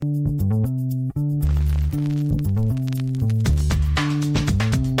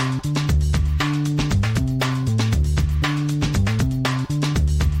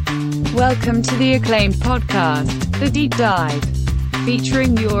Welcome to the acclaimed podcast, The Deep Dive,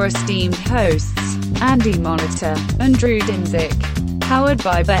 featuring your esteemed hosts, Andy Monitor and Drew Dinzik, powered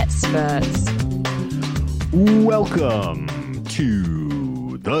by BetSperts. Welcome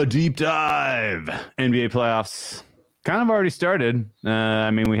to The Deep Dive. NBA playoffs kind of already started.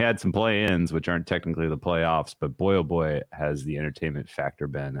 We had some play-ins, which aren't technically the playoffs, but boy, oh boy, has the entertainment factor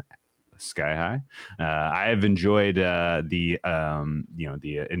been sky high. I have enjoyed the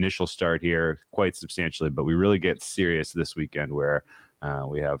initial start here quite substantially, but we really get serious this weekend where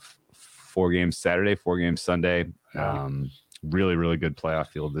we have 4 games Saturday, 4 games Sunday. Really, really good playoff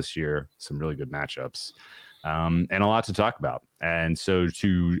field this year. Some really good matchups, and a lot to talk about. And so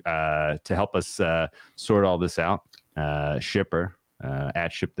to help us sort all this out, Shipper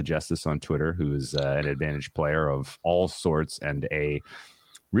at Ship the Justice on Twitter, who is an advantage player of all sorts and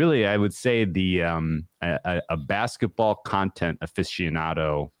really, I would say a basketball content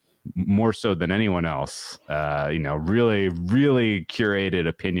aficionado more so than anyone else. Really, really curated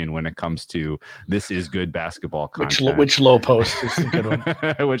opinion when it comes to this is good basketball content. Which low post is the good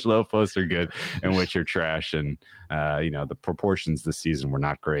one? Which low posts are good and which are trash. And the proportions this season were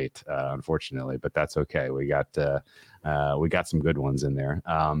not great, unfortunately, but that's okay. We got some good ones in there.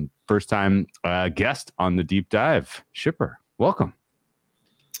 First time guest on the Deep Dive, Shipper. Welcome.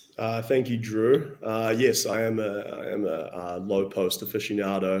 Thank you, Drew. Yes, I am a low post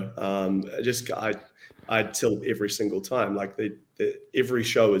aficionado. I tilt every single time. Like every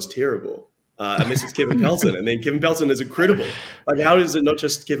show is terrible, unless it's Kevin Pelton, and then Kevin Pelton is incredible. Like, how is it not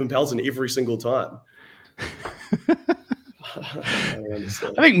just Kevin Pelton every single time? I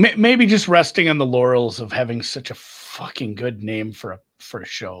understand. I think maybe just resting on the laurels of having such a fucking good name for a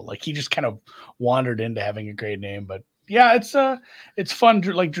show. Like, he just kind of wandered into having a great name, but. Yeah, it's fun.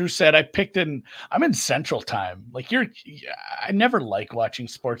 Like Drew said, I'm in Central Time. Like I never like watching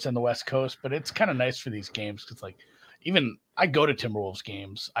sports on the West Coast, but it's kind of nice for these games because, like, even I go to Timberwolves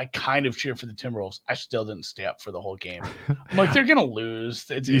games. I kind of cheer for the Timberwolves. I still didn't stay up for the whole game. I'm like, they're gonna lose.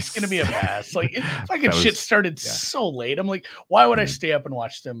 It's gonna be a mess. Like, shit started so late. I'm like, why would I stay up and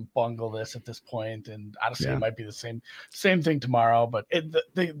watch them bungle this at this point? And honestly, it might be the same thing tomorrow. But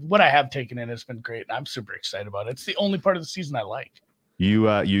what I have taken in has been great. And I'm super excited about it. It's the only part of the season I like. You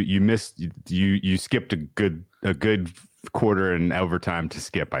skipped a good quarter and overtime to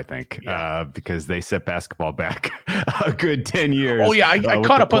skip, I think, because they set basketball back a good 10 years. Oh yeah, I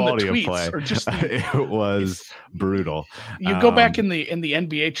caught up on the tweets, or just it was brutal. You go back in the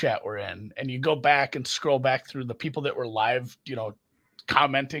NBA chat we're in, and you go back and scroll back through the people that were live,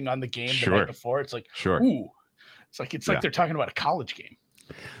 commenting on the game the night before. It's like, ooh, it's like they're talking about a college game.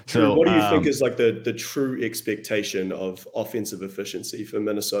 So, what do you think is like the true expectation of offensive efficiency for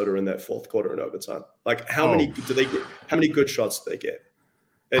Minnesota in that fourth quarter and overtime? Like, how many do they get? How many good shots do they get?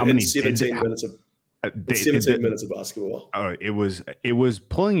 In 17 minutes of 17 minutes of basketball. Oh, it was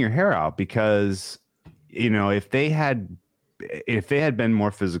pulling your hair out because if they had been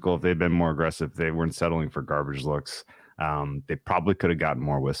more physical, if they'd been more aggressive, they weren't settling for garbage looks. They probably could have gotten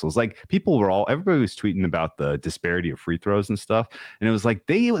more whistles. Like, everybody was tweeting about the disparity of free throws and stuff. And it was like,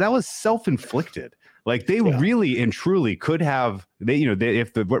 that was self-inflicted. Like, they really and truly could have,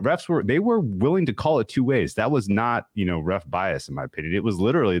 if the refs they were willing to call it 2 ways. That was not, ref bias, in my opinion. It was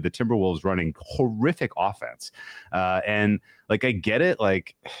literally the Timberwolves running horrific offense. And like, I get it.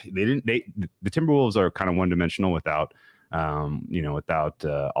 Like, the Timberwolves are kind of one-dimensional without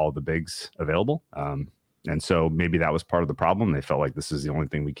all the bigs available. And so maybe that was part of the problem. They felt like this is the only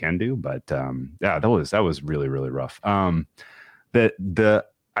thing we can do. But that was really, really rough.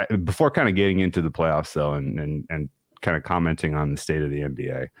 Before kind of getting into the playoffs, though, and kind of commenting on the state of the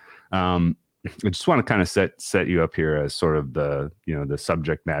NBA, I just want to kind of set you up here as sort of the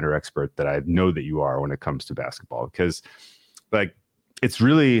subject matter expert that I know that you are when it comes to basketball, because like, it's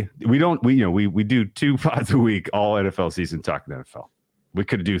really, we do 2 pods a week all NFL season talking NFL. We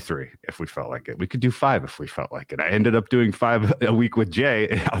could do 3 if we felt like it. We could do 5 if we felt like it. I ended up doing 5 a week with Jay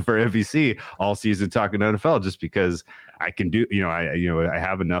for NBC all season talking NFL, just because I can do, I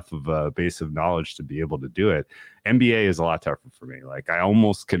have enough of a base of knowledge to be able to do it. NBA is a lot tougher for me. Like, I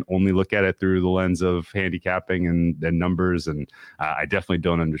almost can only look at it through the lens of handicapping and numbers. And I definitely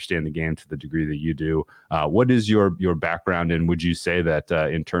don't understand the game to the degree that you do. What is your background? And would you say that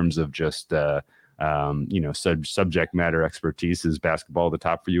in terms of just, subject matter expertise, is basketball the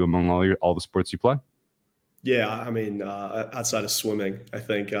top for you among all the sports you play? Yeah, I mean, outside of swimming, I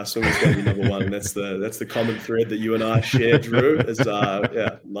think swimming's going to be number one, and that's the common thread that you and I share, Drew. Is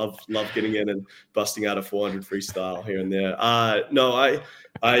love getting in and busting out a 400 freestyle here and there. No, I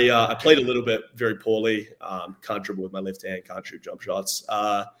played a little bit, very poorly. Can't dribble with my left hand, can't shoot jump shots.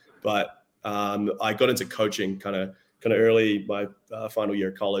 But I got into coaching kind of early. My final year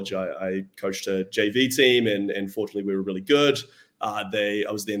of college, I coached a JV team, and fortunately we were really good. I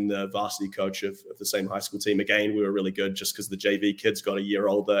was then the varsity coach of the same high school team. Again, we were really good just because the JV kids got a year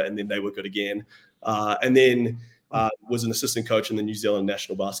older, and then they were good again. And then was an assistant coach in the New Zealand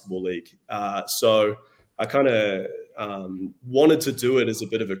National Basketball League. So I kind of wanted to do it as a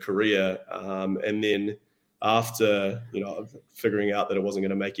bit of a career. And then after, figuring out that it wasn't going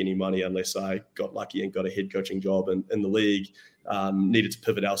to make any money unless I got lucky and got a head coaching job in the league, needed to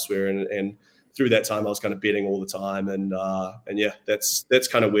pivot elsewhere. And through that time, I was kind of betting all the time. And yeah, that's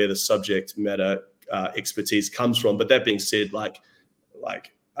kind of where the subject matter expertise comes from. But that being said, like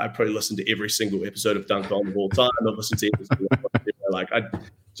I probably listen to every single episode of Dunked On of all time. I've listened to every single like I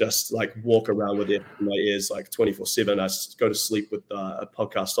just like walk around with it in my ears like 24/7. I go to sleep with a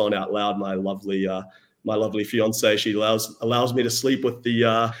podcast on out loud. My lovely fiance, she allows me to sleep with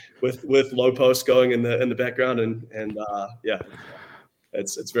the with Low Post going in the background, and yeah,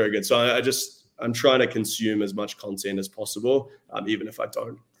 it's very good. So I'm trying to consume as much content as possible, even if I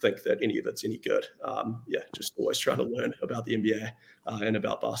don't think that any of it's any good. Yeah, just always trying to learn about the NBA and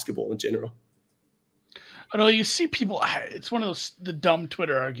about basketball in general. I know you see people. It's one of the dumb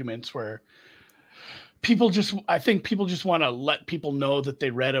Twitter arguments where I think people just want to let people know that they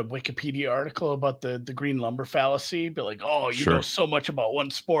read a Wikipedia article about the green lumber fallacy, but like, oh, you know so much about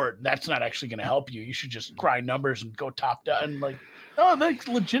one sport, that's not actually going to help you. You should just grind numbers and go top down. Like, no, like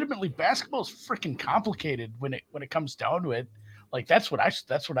legitimately, basketball is freaking complicated when it comes down to it. Like that's what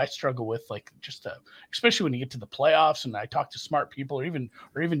I struggle with. Like especially when you get to the playoffs, and I talk to smart people, or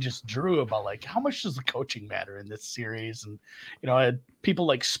even just Drew about like how much does the coaching matter in this series, and people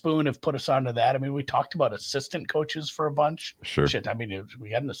like Spoon have put us onto that. I mean, we talked about assistant coaches for a bunch. Sure. Shit, I mean, we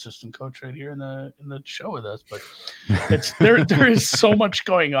had an assistant coach right here in the show with us, but it's there is so much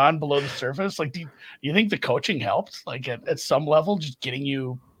going on below the surface. Like, do you think the coaching helped? Like at some level, just getting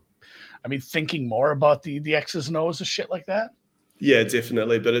you, I mean, thinking more about the X's and O's of shit like that. Yeah,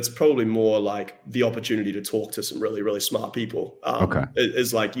 definitely. But it's probably more like the opportunity to talk to some really, really smart people. Okay.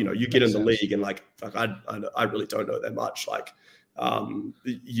 Is like, you get in the league and like I really don't know that much. Like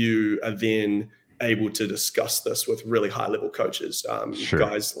you are then able to discuss this with really high level coaches.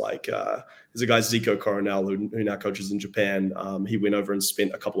 Guys like there's a guy, Zico Coronel, who now coaches in Japan. He went over and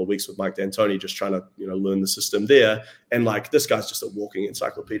spent a couple of weeks with Mike D'Antoni just trying to, learn the system there. And like, this guy's just a walking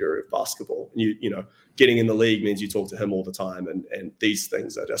encyclopedia of basketball. And getting in the league means you talk to him all the time. And these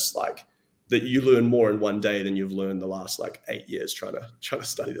things are just like that you learn more in one day than you've learned the last like 8 years trying to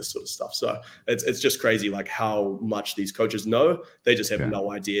study this sort of stuff. So it's just crazy, like how much these coaches know. They just have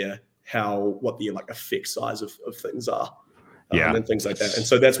no idea what the like effect size of things are. And things like that. And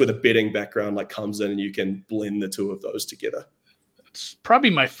so that's where the betting background like comes in, and you can blend the two of those together. It's probably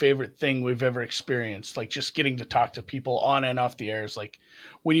my favorite thing we've ever experienced. Like just getting to talk to people on and off the air is like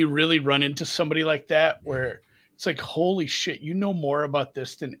when you really run into somebody like that, where it's like, holy shit, you know more about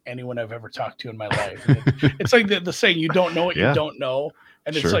this than anyone I've ever talked to in my life. It's like the saying, you don't know what you don't know.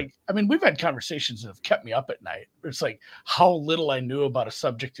 And it's like, I mean, we've had conversations that have kept me up at night. It's like how little I knew about a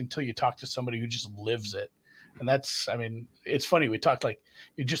subject until you talk to somebody who just lives it. And that's, I mean, it's funny. We talked like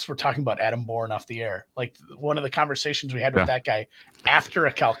we're talking about Adam Bourne off the air. Like one of the conversations we had with that guy after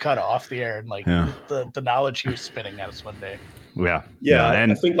a Calcutta off the air, and like the knowledge he was spitting at us one day.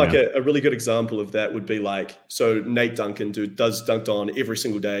 And I think like a really good example of that would be like, so Nate Duncan does Dunked On every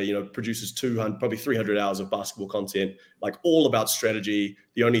single day, produces 200, probably 300 hours of basketball content, like all about strategy.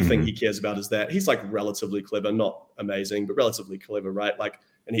 The only thing he cares about is that he's like relatively clever, not amazing, but relatively clever, right? Like,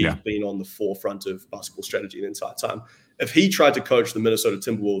 and he's been on the forefront of basketball strategy the entire time. If he tried to coach the Minnesota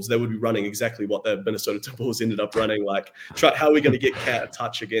Timberwolves, they would be running exactly what the Minnesota Timberwolves ended up running. Like, how are we going to get Cat a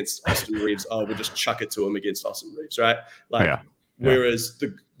touch against Austin Reeves? Oh, we'll just chuck it to him against Austin Reeves, right? Like, whereas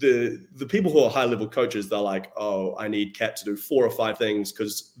the people who are high level coaches, they're like, oh, I need Cat to do 4 or 5 things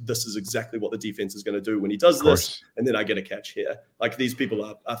because this is exactly what the defense is going to do when he does this, and then I get a catch here. Like these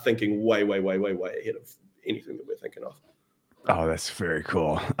people are thinking way, way, way, way, way ahead of anything that we're thinking of. Oh, that's very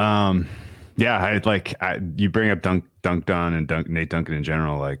cool. You bring up Dunked On and Nate Duncan in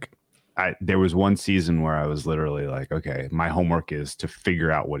general. Like, there was one season where I was literally like, okay, my homework is to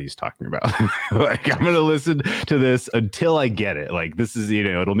figure out what he's talking about. Like, I'm going to listen to this until I get it. Like, this is,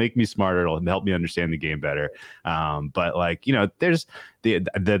 it'll make me smarter. It'll help me understand the game better. But like, there's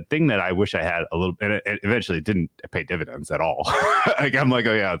the thing that I wish I had a little, and it eventually didn't pay dividends at all. Like, I'm like,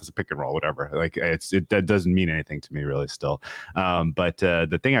 oh yeah, it's a pick and roll, whatever. Like that doesn't mean anything to me really still. But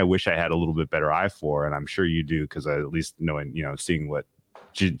the thing I wish I had a little bit better eye for, and I'm sure you do, because I at least knowing, seeing what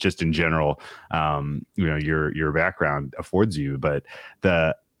just in general, your background affords you, but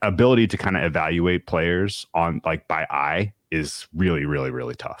ability to kind of evaluate players on like by eye is really, really,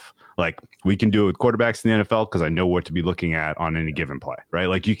 really tough. Like we can do it with quarterbacks in the NFL because I know what to be looking at on any given play, right?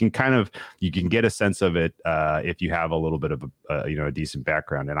 Like you can get a sense of it if you have a little bit of a decent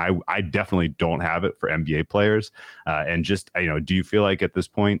background. And I definitely don't have it for NBA players. And just do you feel like at this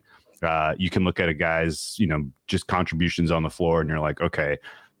point you can look at a guy's just contributions on the floor and you're like, okay,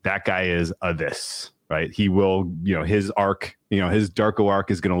 that guy is a this. Right. He will, his arc, his Darko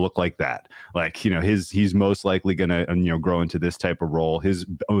arc is going to look like that. Like, he's most likely going to, grow into this type of role. His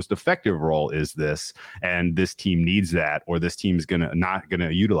most effective role is this, and this team needs that, or this team's not going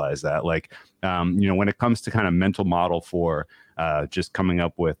to utilize that. Like, when it comes to kind of mental model for just coming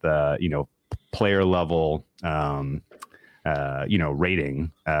up with, player level,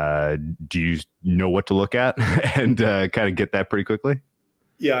 rating, do you know what to look at and kind of get that pretty quickly?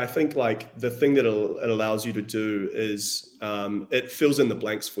 Yeah, I think like the thing that it allows you to do is it fills in the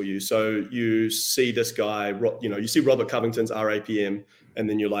blanks for you. So you see this guy, you see Robert Covington's RAPM, and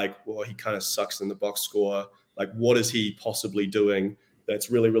then you're like, well, he kind of sucks in the box score. Like, what is he possibly doing that's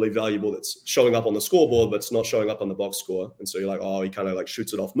really, really valuable, that's showing up on the scoreboard, but it's not showing up on the box score? And so you're like, oh, he kind of like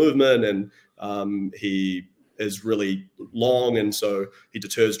shoots it off movement, and he is really long, and so he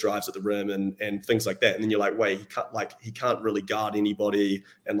deters drives at the rim and things like that. And then you're like, wait, he can't really guard anybody,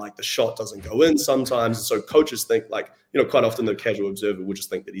 and like the shot doesn't go in sometimes. And so coaches think like, quite often the casual observer will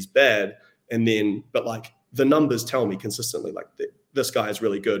just think that he's bad, but like the numbers tell me consistently like this guy is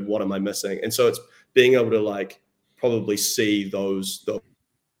really good. What am I missing? And so it's being able to like probably see those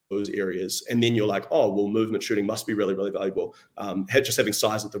areas, and then you're like, oh well, movement shooting must be really, really valuable. Just having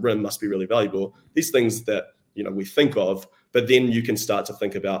size at the rim must be really valuable. These things that we think of, but then you can start to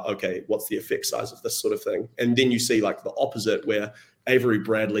think about, okay, what's the effect size of this sort of thing? And then you see like the opposite, where Avery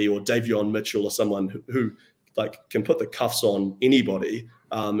Bradley or Davion Mitchell or someone who like can put the cuffs on anybody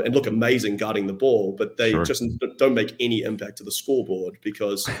and look amazing guarding the ball, but they just don't make any impact to the scoreboard,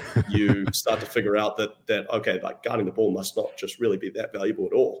 because you start to figure out that okay, like guarding the ball must not just really be that valuable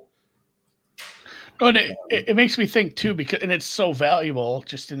at all. And it makes me think too, and it's so valuable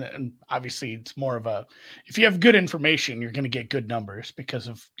and obviously it's more of if you have good information, you're going to get good numbers because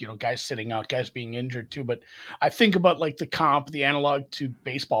of, guys sitting out, guys being injured too. But I think about like the analog to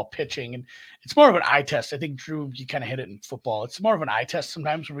baseball pitching, and it's more of an eye test. I think Drew, you kind of hit it in football. It's more of an eye test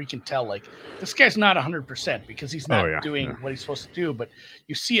sometimes where we can tell like this guy's not 100% because he's not doing what he's supposed to do. But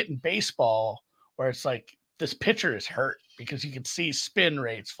you see it in baseball where it's like, this pitcher is hurt, because you can see spin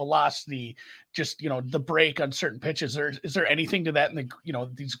rates, velocity, just, the break on certain pitches. Is there anything to that in the,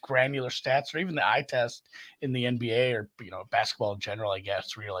 these granular stats, or even the eye test in the NBA or, basketball in general, I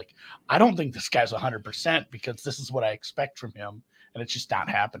guess, where you're like, I don't think this guy's 100% because this is what I expect from him, and it's just not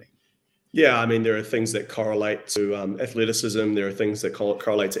happening. Yeah, I mean, there are things that correlate to athleticism. There are things that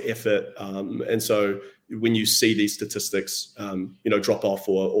correlate to effort. And so when you see these statistics, drop off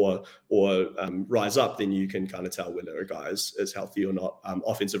or rise up, then you can kind of tell whether a guy is healthy or not.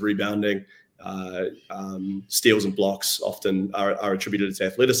 Offensive rebounding, steals and blocks often are attributed to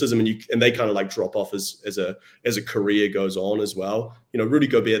athleticism, and they kind of like drop off as a career goes on as well. Rudy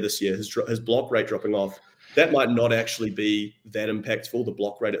Gobert this year, his block rate dropping off, that might not actually be that impactful, the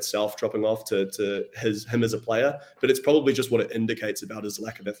block rate itself dropping off to him as a player, but it's probably just what it indicates about his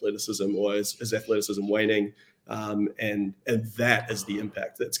lack of athleticism, or his athleticism waning, and that is the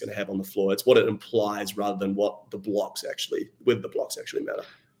impact that's going to have on the floor. It's what it implies rather than what the blocks actually matter.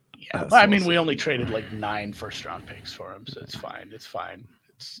 Yeah, but I mean, we only traded like 9 first-round picks for him, so it's fine.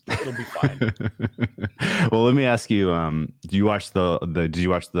 It'll be fine. Well, let me ask you: did you watch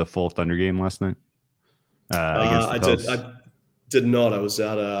the full Thunder game last night? I did not. I was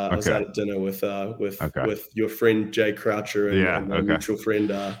out at dinner with your friend Jay Croucher and my mutual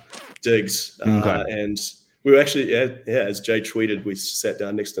friend Diggs, and we were actually as Jay tweeted, we sat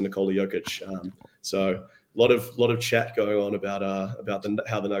down next to Nikola Jokic. So a lot of chat going on about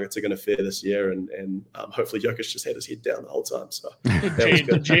how the Nuggets are going to fare this year, and hopefully Jokic just had his head down the whole time. So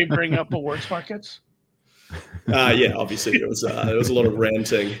did Jay bring up awards markets? Yeah, obviously there was a lot of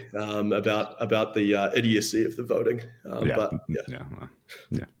ranting about the idiocy of the voting.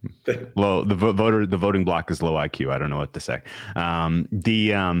 Well, the voting block is low IQ. I don't know what to say. So I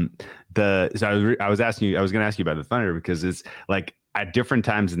was going to ask you about the Thunder, because it's like at different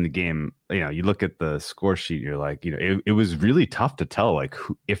times in the game, you look at the score sheet, you're like, it was really tough to tell like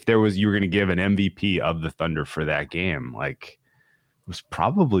if you were going to give an MVP of the Thunder for that game, like. Was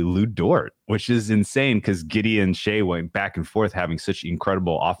probably Lou Dort, which is insane because Giddey and Shea went back and forth having such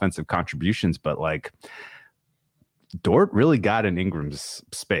incredible offensive contributions, but like Dort really got in Ingram's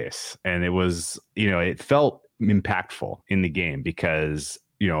space, and it was, it felt impactful in the game because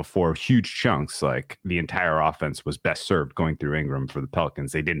for huge chunks, like the entire offense was best served going through Ingram for the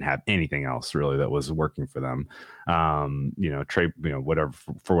Pelicans. They didn't have anything else really that was working for them. Whatever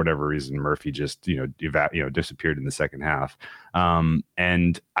for whatever reason, Murphy just disappeared in the second half.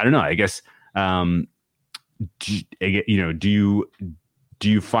 And I don't know. I guess do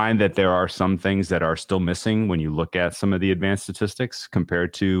you find that there are some things that are still missing when you look at some of the advanced statistics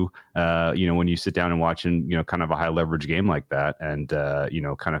compared to, when you sit down and watch kind of a high leverage game like that and,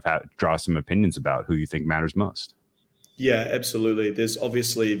 kind of draw some opinions about who you think matters most? Yeah, absolutely. There's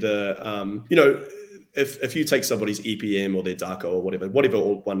obviously the, if you take somebody's EPM or their DACA or whatever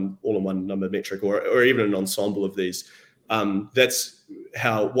all-in-one number metric or even an ensemble of these, that's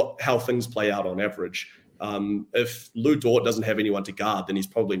how things play out on average. If Lou Dort doesn't have anyone to guard, then he's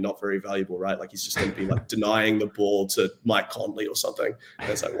probably not very valuable, right? Like he's just going to be like denying the ball to Mike Conley or something. And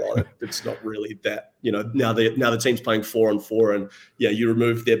it's like, well, it's not really that, now the team's playing 4-on-4 and you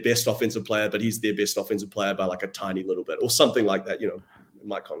remove their best offensive player, but he's their best offensive player by like a tiny little bit or something like that.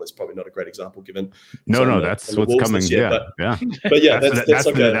 Mike Conley's probably not a great example given. No, that's what's coming. But yeah, that's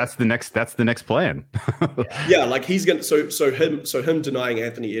the next plan. Yeah. Like he's going to, so him denying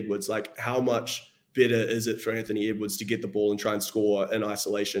Anthony Edwards, like how much better is it for Anthony Edwards to get the ball and try and score in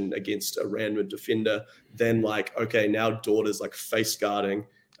isolation against a random defender than like, okay, now Dort is like face guarding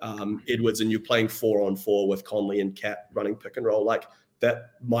Edwards and you're playing 4-on-4 with Conley and Cat running pick and roll. Like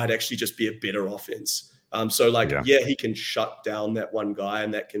that might actually just be a better offense. He can shut down that one guy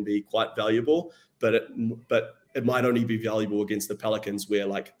and that can be quite valuable, but it might only be valuable against the Pelicans where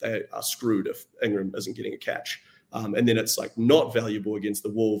like they are screwed if Ingram isn't getting a catch. And then it's like not valuable against the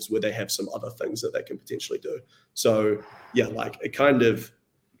Wolves where they have some other things that they can potentially do. So like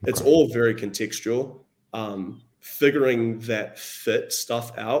it's all very contextual. Figuring that fit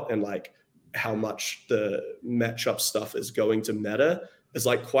stuff out and like how much the matchup stuff is going to matter is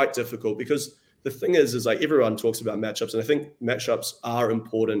like quite difficult because the thing is like everyone talks about matchups and I think matchups are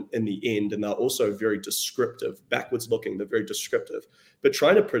important in the end and they're also very descriptive, backwards looking, they're very descriptive, but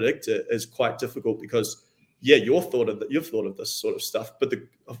trying to predict it is quite difficult because you've thought of this sort of stuff, but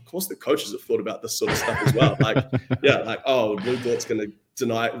of course the coaches have thought about this sort of stuff as well. Lou Dort's going to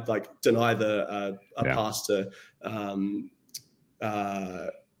deny the pass to,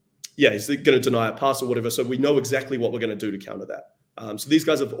 he's going to deny a pass or whatever. So we know exactly what we're going to do to counter that. So these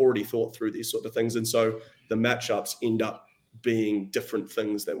guys have already thought through these sort of things, and so the matchups end up being different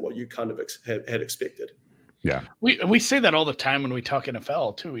things than what you kind of had expected. Yeah, we say that all the time when we talk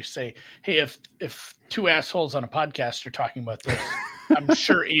NFL too. We say, hey, if two assholes on a podcast are talking about this, I'm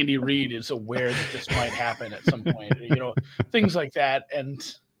sure Andy Reid is aware that this might happen at some point. Things like that, and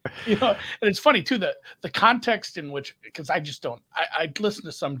and it's funny too that the context in which because I just don't. I listen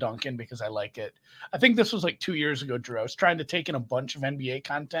to some Duncan because I like it. I think this was like 2 years ago, Drew. I was trying to take in a bunch of NBA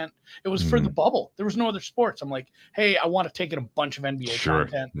content. It was for the bubble. There was no other sports. I'm like, hey, I want to take in a bunch of NBA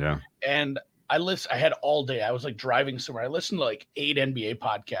content. Yeah, and I had all day. I was like driving somewhere. I listened to like 8 NBA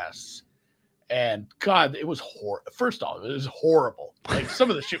podcasts and God, it was horrible. First off, it was horrible. Like some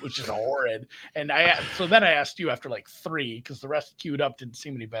of the shit was just horrid. And then I asked you after like 3, because the rest queued up didn't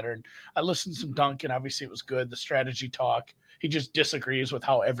seem any better. And I listened to some Duncan. Obviously it was good. The strategy talk. He just disagrees with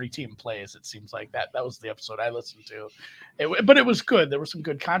how every team plays. It seems like that was the episode I listened to. But it was good. There was some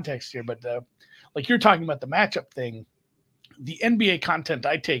good context here, but like you're talking about the matchup thing, the NBA content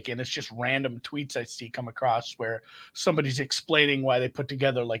I take in is just random tweets I see come across where somebody's explaining why they put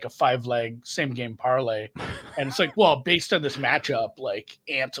together like a 5-leg same game parlay. And it's like, well, based on this matchup, like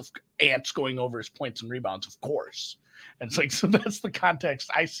Ants going over his points and rebounds, of course. And it's like, so that's the context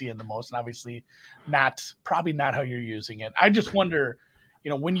I see in the most, and obviously probably not how you're using it. I just wonder,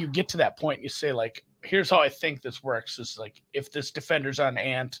 when you get to that point, you say like, here's how I think this works. Is like, if this defender's on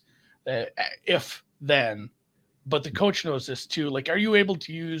Ant, if then, but the coach knows this too. Like, are you able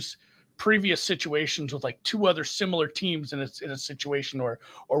to use previous situations with like 2 other similar teams in a situation or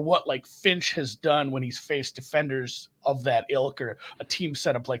what like Finch has done when he's faced defenders of that ilk or a team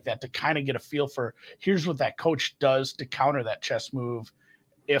setup like that to kind of get a feel for here's what that coach does to counter that chess move,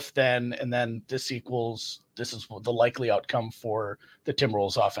 if then, and then this is the likely outcome for the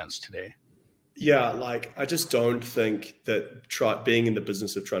Timberwolves offense today. Yeah, like I just don't think that being in the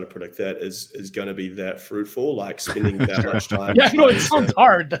business of trying to predict that is going to be that fruitful. Like spending that much time. Yeah, no, it sounds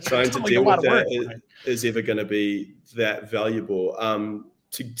hard. Trying to deal with that is ever going to be that valuable.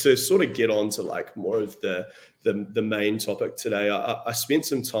 To sort of get on to like more of the main topic today, I spent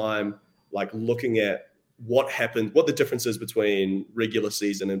some time like looking at what happened, what the difference is between regular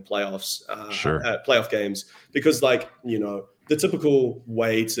season and playoffs, playoff games, because like, you know, the typical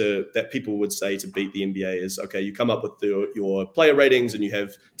way that people would say to beat the NBA is, okay, you come up with your player ratings, and you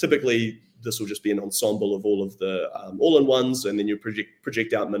have typically, this will just be an ensemble of all of the all-in-ones, and then you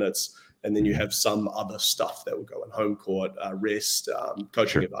project out minutes, and then you have some other stuff that will go in home court, rest,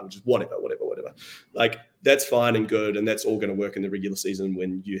 coaching advantages, whatever. Like, that's fine and good, and that's all going to work in the regular season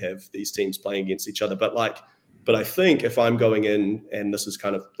when you have these teams playing against each other. But I think if I'm going in, and this is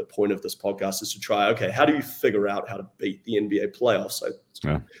kind of the point of this podcast, is to try, okay, how do you figure out how to beat the NBA playoffs? So it's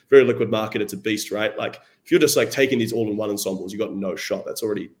very liquid market. It's a beast, right? Like, if you're just like taking these all-in-one ensembles, you got no shot. That's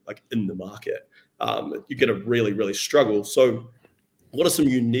already like in the market. You're going to really, really struggle. So what are some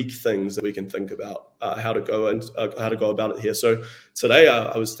unique things that we can think about how to go about it here? So today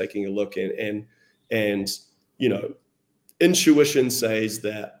I was taking a look, and you know, intuition says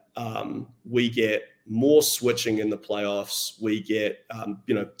that we get more switching in the playoffs. We get,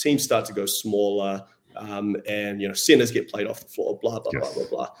 you know, teams start to go smaller, and, you know, centers get played off the floor, blah, blah, blah, blah,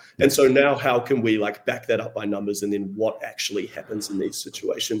 blah. And so now how can we like back that up by numbers, and then what actually happens in these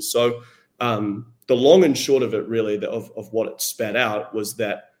situations? So the long and short of it really of what it spat out was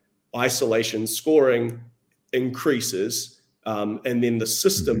that isolation scoring increases, and then the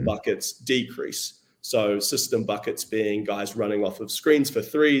system buckets decrease. So system buckets being guys running off of screens for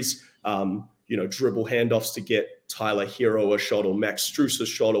threes, you know, dribble handoffs to get Tyler Hero a shot or Max Strus a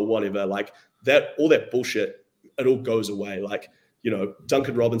shot or whatever, like that, all that bullshit, it all goes away. Like, you know,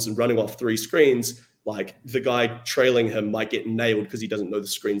 Duncan Robinson running off 3 screens, like the guy trailing him might get nailed because he doesn't know the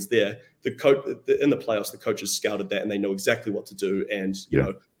screen's there. The coach in the playoffs, the coaches scouted that, and they know exactly what to do. And, you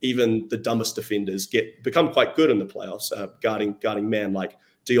know, even the dumbest defenders become quite good in the playoffs, guarding man, like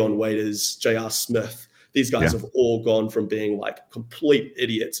Dion Waiters, J.R. Smith. These guys have all gone from being like complete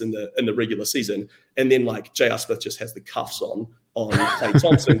idiots in the regular season, and then like J.R. Smith just has the cuffs on Klay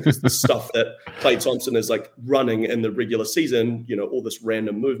Thompson, because the stuff that Klay Thompson is like running in the regular season, you know, all this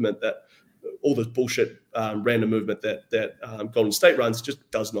random movement all this bullshit random movement that Golden State runs just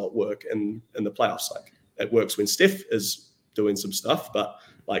does not work in the playoffs. Like, it works when Steph is doing some stuff, but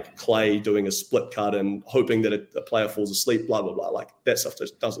like Klay doing a split cut and hoping that a player falls asleep, blah, blah, blah, like that stuff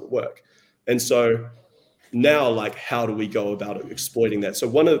just doesn't work. And so now, like, how do we go about exploiting that? So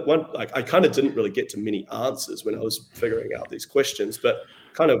one, like, I kind of didn't really get to many answers when I was figuring out these questions, but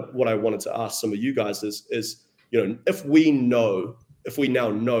kind of what I wanted to ask some of you guys is, you know, if we now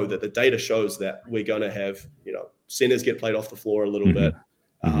know that the data shows that we're going to have, you know, centers get played off the floor a little bit,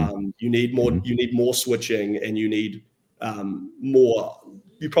 you need more switching, and you need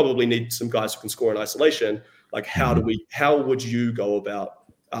you probably need some guys who can score in isolation. Like, how would you go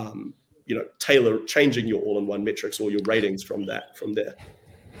about, you know, changing your all-in-one metrics or your ratings from there?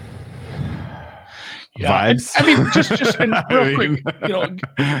 Yeah, Vibes. I mean, just real quick, you know,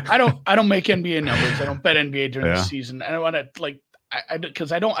 I don't make NBA numbers. I don't bet NBA during the season. I don't want to like,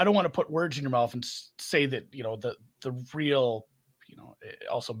 because I don't want to put words in your mouth and say that, you know, the real, you know,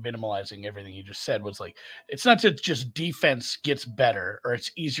 also minimalizing everything you just said was like, it's not that just defense gets better or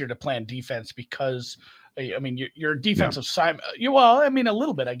it's easier to plan defense because, I mean, your defensive assignment, well, I mean, a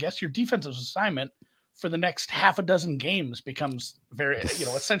little bit, I guess. Your defensive assignment for the next half a dozen games becomes very, you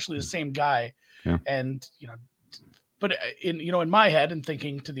know, essentially the same guy. Yeah. And, you know, but in my head and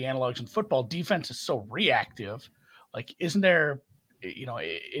thinking to the analogs in football, defense is so reactive. Like, isn't there, you know,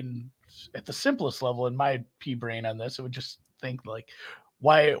 at the simplest level in my pea brain on this, it would just think like,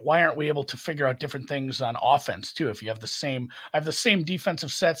 why aren't we able to figure out different things on offense too? If you have the same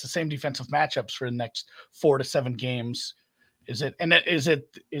defensive sets, the same defensive matchups for the next 4 to 7 games, is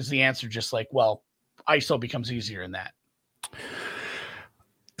the answer just like, well, ISO becomes easier in that?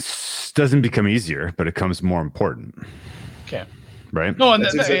 Doesn't become easier, but it becomes more important. Okay. Right. No, and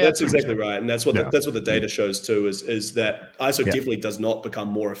that's exactly right, and that's what the data shows too. Is that ISO definitely does not become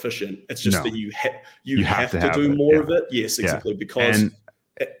more efficient. It's just that you have to do more of it. Yes, exactly. Because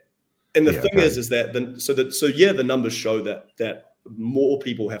and the thing is that the numbers show that more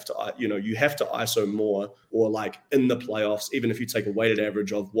people have to, you know, you have to ISO more, or like in the playoffs, even if you take a weighted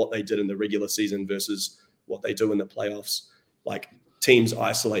average of what they did in the regular season versus what they do in the playoffs, like teams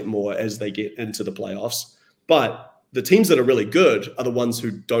isolate more as they get into the playoffs, but the teams that are really good are the ones who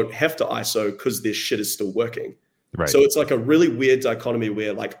don't have to ISO because their shit is still working. Right. So it's like a really weird dichotomy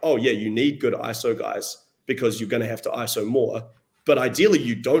where like, oh yeah, you need good ISO guys because you're going to have to ISO more. But ideally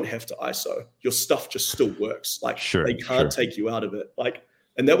you don't have to ISO. Your stuff just still works. Like they can't take you out of it. Like,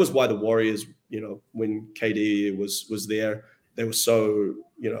 and that was why the Warriors, you know, when KD was there, they were so,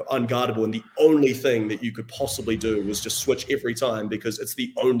 you know, unguardable. And the only thing that you could possibly do was just switch every time because it's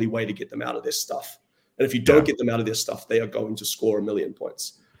the only way to get them out of their stuff. And if you don't get them out of their stuff, they are going to score a million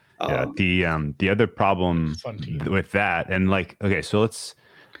points. The other problem with that, and like, okay, so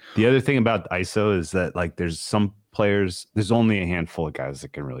the other thing about ISO is that like there's some players, there's only a handful of guys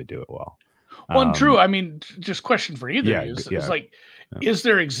that can really do it well. Well, and Drew, I mean, just question for either of you is like, is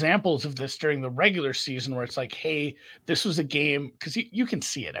there examples of this during the regular season where it's like, hey, this was a game, because you can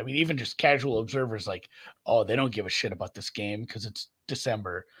see it. I mean, even just casual observers like, oh, they don't give a shit about this game because it's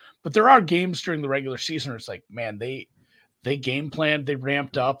December. But there are games during the regular season where it's like, man, they game planned, they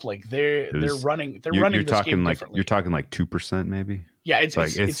ramped up, like they're running this game differently. You're talking like 2% maybe. Yeah, it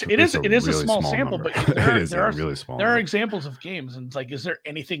is a small sample, number. But there are really small. There are examples of games, and it's like, is there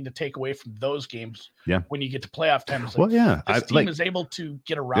anything to take away from those games? Yeah. When you get to playoff time, it's like, well, yeah, this team is able to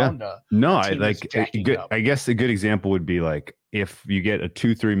get around. I guess a good example would be like if you get a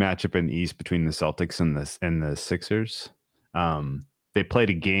 2-3 matchup in the East between the Celtics and the Sixers. They played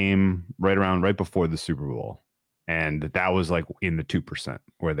a game right before the Super Bowl, and that was like in the 2%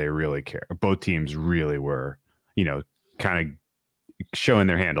 where they really care. Both teams really were, kind of showing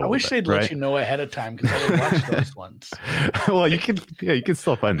their hand a little bit. I wish they'd let you know ahead of time because I would watch those ones. Well, you can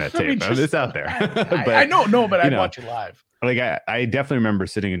still find that tape. It's out there. I know, but I'd watch it live. Like I definitely remember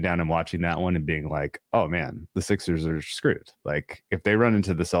sitting down and watching that one and being like, oh man, the Sixers are screwed. Like if they run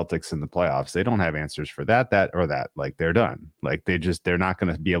into the Celtics in the playoffs, they don't have answers for that or that. Like they're done. Like they're not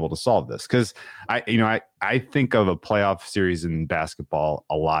going to be able to solve this. Cause I think of a playoff series in basketball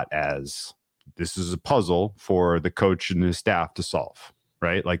a lot as this is a puzzle for the coach and his staff to solve,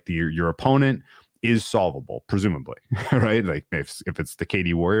 right? Like your opponent is solvable, presumably, right? Like if it's the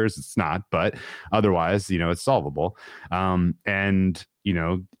KD Warriors, it's not, but otherwise, it's solvable. And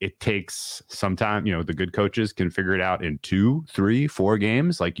it takes some time. The good coaches can figure it out in 2, 3, 4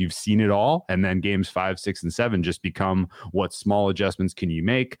 games. Like you've seen it all. And then games 5, 6, and 7 just become what small adjustments can you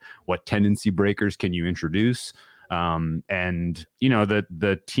make? What tendency breakers can you introduce? And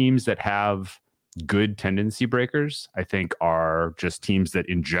the teams that have good tendency breakers, I think, are just teams that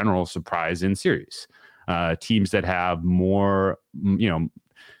in general surprise in series. Teams that have more,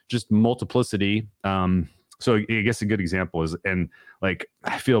 just multiplicity. So I guess a good example is, and like,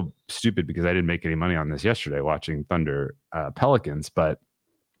 I feel stupid because I didn't make any money on this yesterday watching Thunder Pelicans, but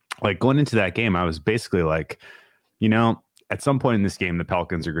like going into that game, I was basically like, at some point in this game, the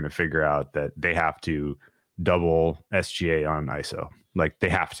Pelicans are going to figure out that they have to double SGA on ISO. Like they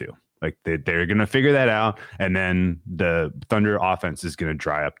have to. Like they're going to figure that out, and then the Thunder offense is going to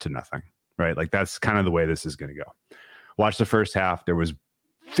dry up to nothing, right? Like that's kind of the way this is going to go. Watch the first half. There was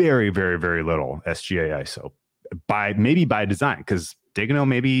very, very, very little SGA ISO by design, because Digano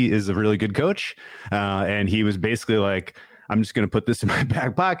maybe is a really good coach, and he was basically like, I'm just going to put this in my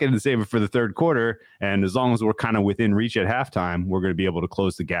back pocket and save it for the third quarter. And as long as we're kind of within reach at halftime, we're going to be able to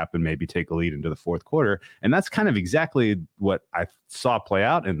close the gap and maybe take a lead into the fourth quarter. And that's kind of exactly what I saw play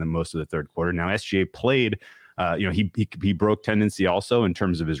out in the most of the third quarter. Now, SGA played, he broke tendency also in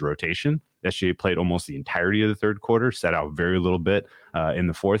terms of his rotation. SGA played almost the entirety of the third quarter, set out very little bit in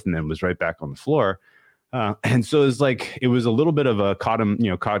the fourth, and then was right back on the floor. And so it was a little bit of a caught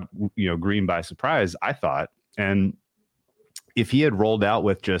Green by surprise, I thought. And if he had rolled out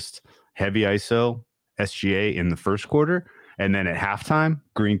with just heavy ISO SGA in the first quarter, and then at halftime,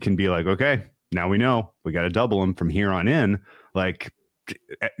 Green can be like, okay, now we know we got to double him from here on in. Like,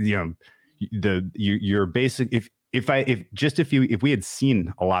 your basic, if we had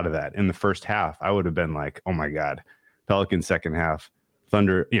seen a lot of that in the first half, I would have been like, oh my God, Pelicans second half,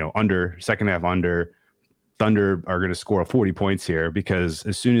 Thunder, under second half under. Thunder are going to score 40 points here, because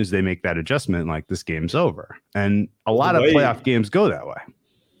as soon as they make that adjustment, like this game's over. And a lot of playoff games go that way.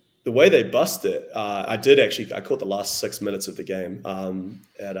 The way they bust it, I caught the last 6 minutes of the game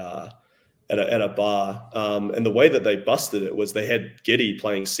at a bar. And the way that they busted it was they had Giddey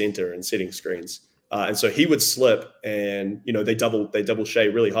playing center and setting screens. And so he would slip, and, they double Shea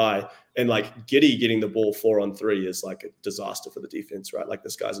really high. And like Giddey getting the ball 4-on-3 is like a disaster for the defense, right? Like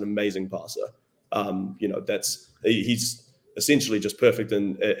this guy's an amazing passer. He's essentially just perfect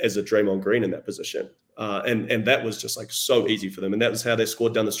as a Draymond Green in that position. And that was just like so easy for them. And that was how they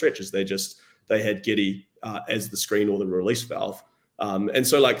scored down the stretches. They had Giddey as the screen or the release valve. And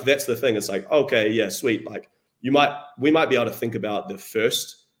so like, that's the thing. It's like, okay, yeah, sweet. Like we might be able to think about the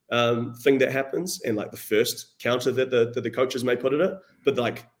first thing that happens and like the first counter that the coaches may put at it, but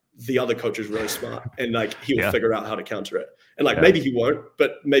like the other coach is really smart and like he will figure out how to counter it. And like maybe he won't,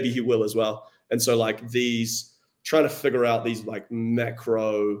 but maybe he will as well. And so like trying to figure out these like these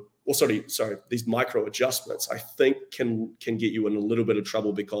micro adjustments, I think can get you in a little bit of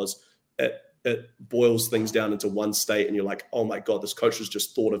trouble, because it boils things down into one state, and you're like, oh my God, this coach has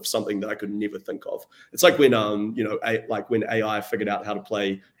just thought of something that I could never think of. It's like when like when AI figured out how to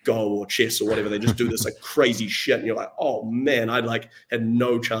play Go or chess or whatever, they just do this like crazy shit, and you're like, oh man, I like had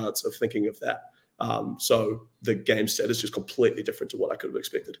no chance of thinking of that. So the game set is just completely different to what I could have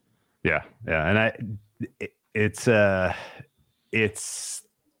expected. Yeah, and it's a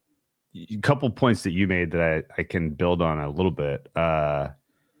couple points that you made that I can build on a little bit.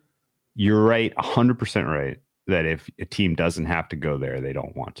 You're right, 100% right, that if a team doesn't have to go there, they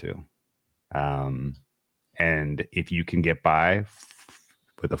don't want to. And if you can get by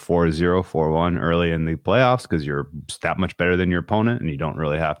with a 4-0, 4-1 early in the playoffs because you're that much better than your opponent and you don't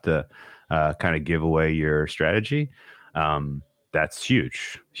really have to kind of give away your strategy, that's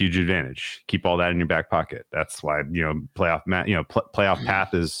huge advantage. Keep all that in your back pocket. That's why, playoff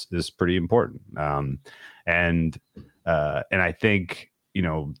path is pretty important. And I think,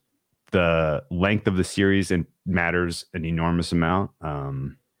 the length of the series matters an enormous amount.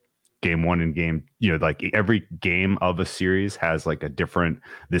 Game one and game, like every game of a series has like a different,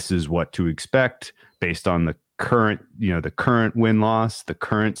 this is what to expect based on the current win-loss, the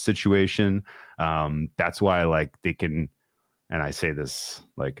current situation. That's why like they can, and I say this,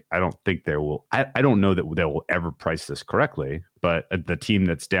 like, I don't think I don't know that they will ever price this correctly, but the team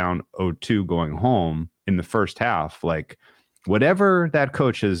that's down 0-2 going home in the first half, like, whatever that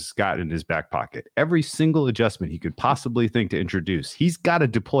coach has got in his back pocket, every single adjustment he could possibly think to introduce, he's got to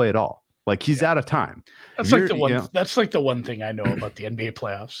deploy it all. Like he's out of time. That's like the one. That's like the one thing I know about the NBA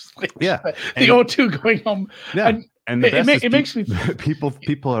playoffs. Like, yeah, the 0-2 going home. Yeah, and it makes me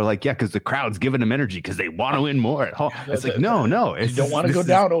people are like, yeah, because the crowd's giving them energy because they want to win more at home. It's like no, you don't want to go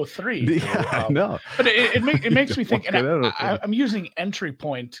down 0-3. Yeah, no. But it makes me think, and I'm using entry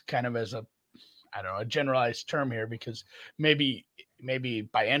point kind of as a generalized term here, because maybe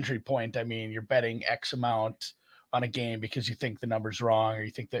by entry point, I mean, you're betting X amount on a game because you think the number's wrong, or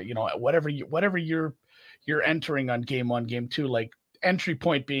you think that, whatever you're entering on game one, game two, like entry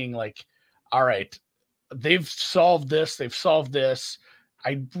point being like, all right, they've solved this.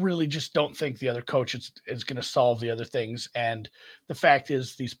 I really just don't think the other coach is going to solve the other things. And the fact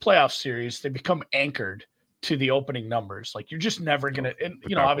is, these playoff series, they become anchored to the opening numbers. Like, you're just never going to, and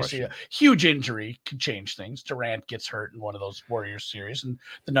obviously a huge injury could change things. Durant gets hurt in one of those Warriors series and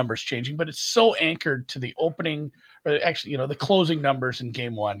the numbers changing, but it's so anchored to the opening, or actually, the closing numbers in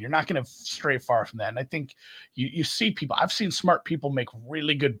game one. You're not going to stray far from that. And I think you see people, I've seen smart people make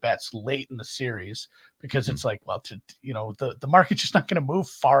really good bets late in the series because it's like, well, the market's just not going to move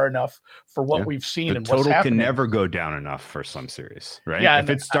far enough for what we've seen. And what's happening. Total can never go down enough for some series, right? Yeah.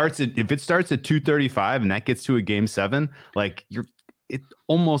 If it starts at 235 and that gets to a game 7, like it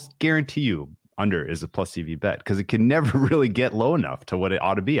almost guarantee you under is a plus EV bet, because it can never really get low enough to what it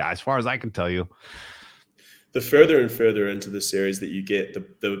ought to be, as far as I can tell you. The further and further into the series that you get,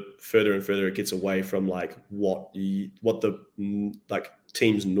 the further and further it gets away from like what the like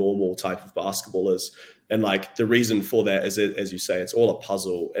team's normal type of basketball is. And like the reason for that is, as you say, it's all a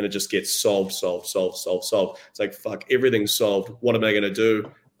puzzle, and it just gets solved. It's like, fuck, everything's solved. What am I going to do?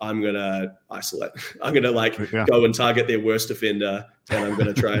 I'm going to isolate. I'm going to go and target their worst defender, and I'm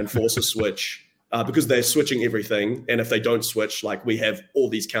going to try and force a switch because they're switching everything. And if they don't switch, like, we have all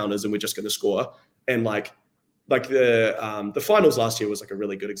these counters and we're just going to score. And like the finals last year was like a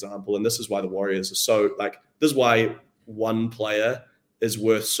really good example. And this is why the Warriors are so this is why one player is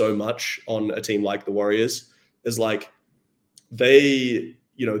worth so much on a team like the Warriors, is like they,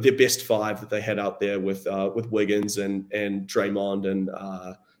 their best five that they had out there with Wiggins and Draymond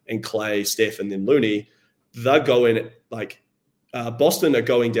and Clay, Steph, and then Looney, they're going Boston are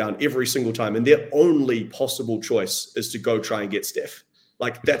going down every single time, and their only possible choice is to go try and get Steph.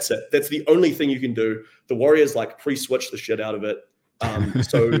 Like, that's it. That's the only thing you can do. The Warriors pre-switch the shit out of it.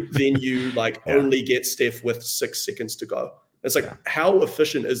 So then you only get Steph with 6 seconds to go. It's like, how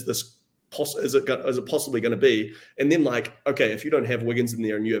efficient is this? Is it possibly going to be? And then okay, if you don't have Wiggins in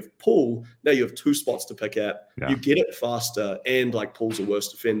there and you have Poole, now you have 2 spots to pick at. Yeah. You get it faster, and Poole's a worse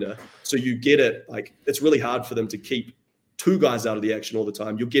defender, so you get it. It's really hard for them to keep 2 guys out of the action all the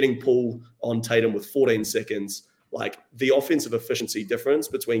time. You're getting Poole on Tatum with 14 seconds. The offensive efficiency difference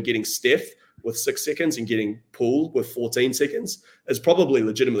between getting Steph with 6 seconds and getting Poole with 14 seconds is probably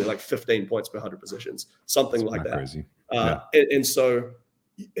legitimately 15 points per 100 possessions, something like that. Crazy. And so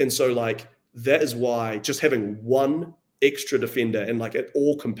that is why just having one extra defender, and it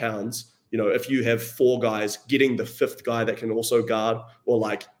all compounds, if you have 4 guys, getting the 5th guy that can also guard,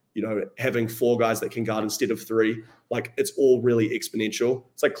 or having 4 guys that can guard instead of 3, it's all really exponential.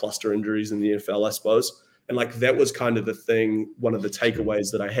 It's like cluster injuries in the NFL, I suppose. And like that was kind of the thing. One of the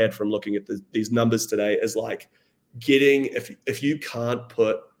takeaways that I had from looking at these numbers today is like getting if you can't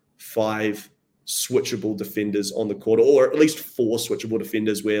put 5 switchable defenders on the court, or at least 4 switchable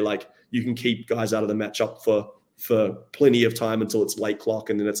defenders where like you can keep guys out of the matchup for plenty of time until it's late clock,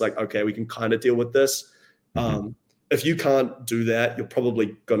 and then it's like, okay, we can kind of deal with this. If you can't do that, you're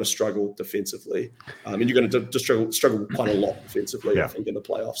probably going to struggle defensively, and you're going to struggle quite a lot defensively. I think in the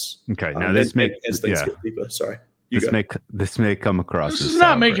playoffs. Okay, now this may as things get deeper. Sorry, this may come across. This is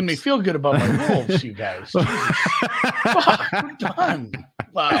not making me feel good about my Wolves, you guys. Fuck, we're done.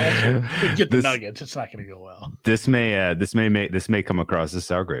 Wow, we get the Nuggets. It's not going to go well. This may come across as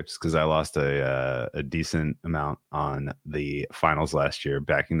sour grapes because I lost a decent amount on the finals last year,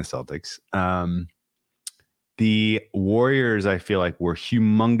 backing the Celtics. The Warriors, I feel like, were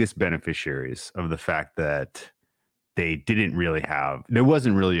humongous beneficiaries of the fact that there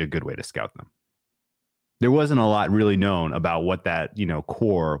wasn't really a good way to scout them. There wasn't a lot really known about what that,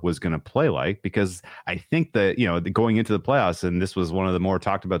 core was going to play like, because I think that, going into the playoffs, and this was one of the more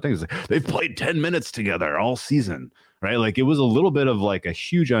talked about things, like, they've played 10 minutes together all season, right? Like it was a little bit of like a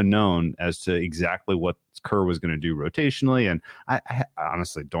huge unknown as to exactly what Kerr was going to do rotationally. And I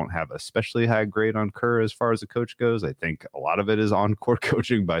honestly don't have especially high grade on Kerr as far as a coach goes. I think a lot of it is on court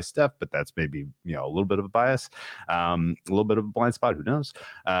coaching by Steph, but that's maybe, a little bit of a bias, a little bit of a blind spot, who knows?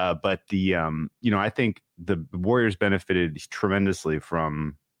 But I think the Warriors benefited tremendously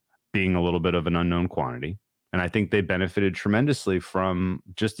from being a little bit of an unknown quantity. And I think they benefited tremendously from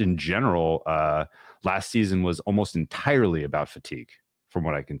just in general, last season was almost entirely about fatigue, from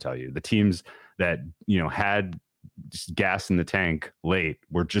what I can tell you. The teams that, had gas in the tank late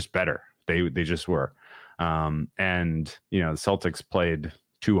were just better. They just were. And, the Celtics played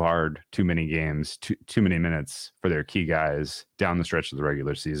too hard, too many games, too many minutes for their key guys down the stretch of the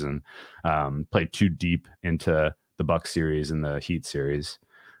regular season, played too deep into the Bucks series and the Heat series.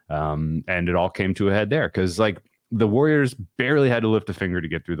 And it all came to a head there because like the Warriors barely had to lift a finger to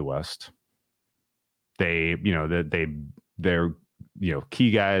get through the West. Their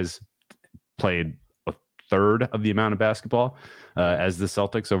key guys played a third of the amount of basketball as the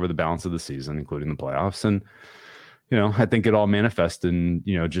Celtics over the balance of the season, including the playoffs. And, I think it all manifests in,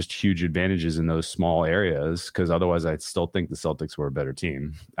 just huge advantages in those small areas, because otherwise I'd still think the Celtics were a better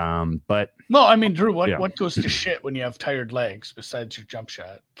team. But no, I mean, Drew, what goes to shit when you have tired legs besides your jump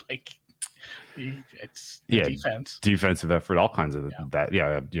shot? Like, it's defensive effort, all kinds of that.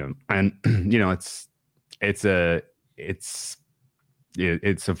 Yeah. And, it's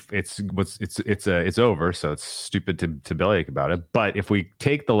over. So it's stupid to bellyache about it. But if we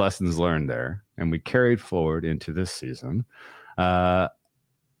take the lessons learned there and we carry it forward into this season,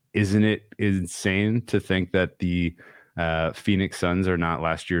 isn't it insane to think that the Phoenix Suns are not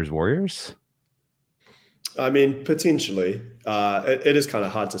last year's Warriors? I mean, potentially. It is kind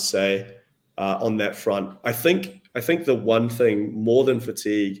of hard to say on that front. I think the one thing more than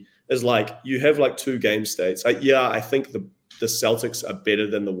fatigue is like you have like 2 game states. I think the Celtics are better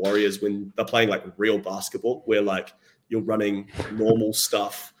than the Warriors when they're playing like real basketball, where like you're running normal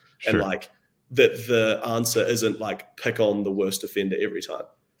stuff. Sure. And like the answer isn't like pick on the worst defender every time.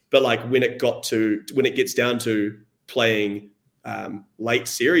 But like when it gets down to playing late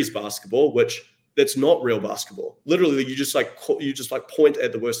series basketball, which that's not real basketball. Literally, you just point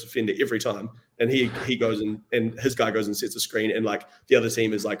at the worst defender every time, and he goes and his guy goes and sets a screen, and like the other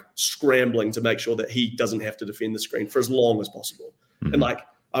team is like scrambling to make sure that he doesn't have to defend the screen for as long as possible. Mm-hmm. And like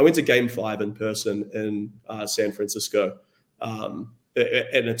I went to Game 5 in person in San Francisco in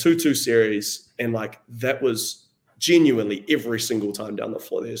a 2-2 series, and like that was genuinely every single time down the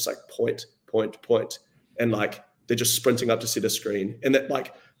floor. They're just like point, and like they're just sprinting up to set a screen, and that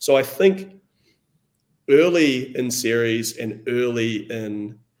like so I think. Early in series and early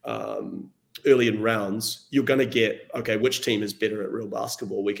in rounds, you're going to get, okay, which team is better at real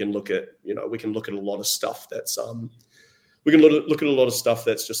basketball? We can look at a lot of stuff that's look at a lot of stuff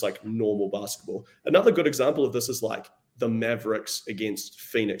that's just like normal basketball. Another good example of this is like the Mavericks against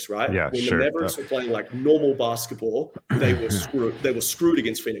Phoenix, right? Yeah, when sure. the Mavericks were playing like normal basketball, they were screwed. They were screwed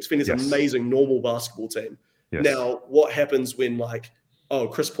against Phoenix. Phoenix is an amazing normal basketball team. Yes. Now, what happens when like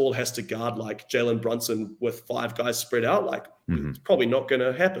Chris Paul has to guard like Jalen Brunson with 5 guys spread out? Like it's probably not going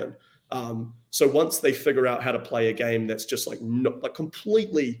to happen. So once they figure out how to play a game that's just like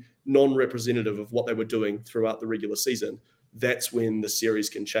completely non-representative of what they were doing throughout the regular season, that's when the series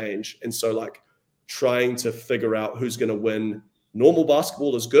can change. And so like trying to figure out who's going to win normal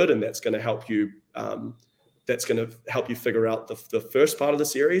basketball is good, and that's going to help you. That's going to help you figure out the first part of the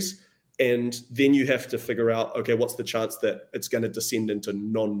series. And then you have to figure out, okay, what's the chance that it's going to descend into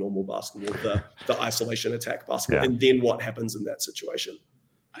non-normal basketball, the isolation attack basketball, and then what happens in that situation?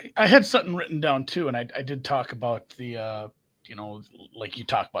 I had something written down too, and I did talk about the like you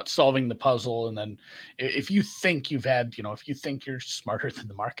talk about solving the puzzle, and then if you think you've had, if you think you're smarter than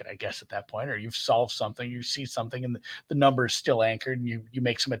the market, I guess at that point, or you've solved something, you see something, and the number is still anchored, and you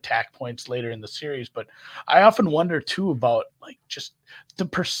make some attack points later in the series. But I often wonder too about like just the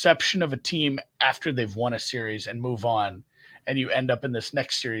perception of a team after they've won a series and move on, and you end up in this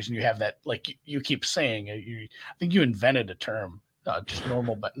next series, and you have that, like you keep saying, I think you invented a term. Just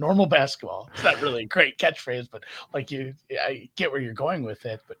normal basketball. It's not really a great catchphrase, but like I get where you're going with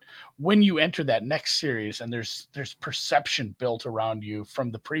it. But when you enter that next series and there's perception built around you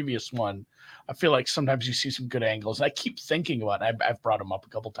from the previous one, I feel like sometimes you see some good angles. And I keep thinking about it. I've brought them up a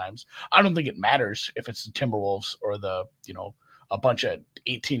couple times. I don't think it matters if it's the Timberwolves or the, a bunch of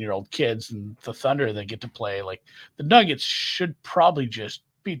 18-year-old kids and the Thunder that get to play. Like the Nuggets should probably just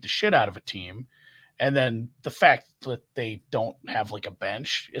beat the shit out of a team. And then the fact that they don't have like a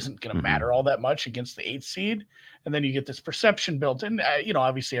bench isn't going to matter all that much against the 8th seed. And then you get this perception built in.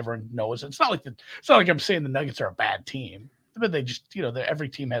 Obviously everyone knows it's not like I'm saying the Nuggets are a bad team, but they just, every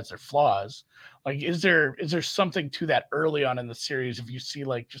team has their flaws. Like, is there something to that early on in the series? If you see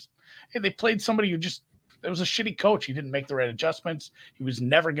like just, hey, they played somebody who just, it was a shitty coach. He didn't make the right adjustments. He was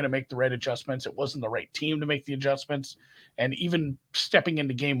never going to make the right adjustments. It wasn't the right team to make the adjustments. And even stepping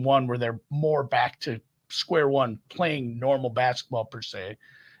into game one where they're more back to square one, playing normal basketball per se,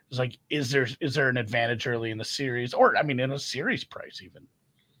 is like, is there an advantage early in the series, or in a series price even?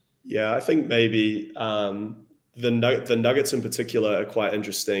 Yeah, I think maybe the Nuggets in particular are quite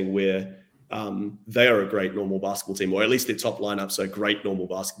interesting, where they are a great normal basketball team, or at least their top lineups are great normal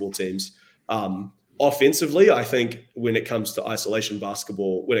basketball teams. Offensively, I think when it comes to isolation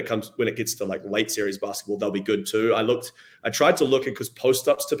basketball, when it gets to like late series basketball, they'll be good too. I tried to look at, because post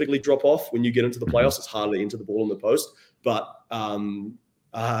ups typically drop off when you get into the playoffs. It's hardly into the ball in the post. But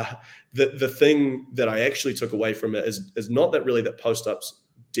the thing that I actually took away from it is not that really that post ups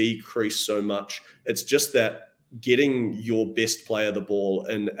decrease so much. It's just that getting your best player the ball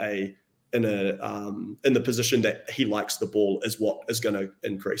in the position that he likes the ball is what is going to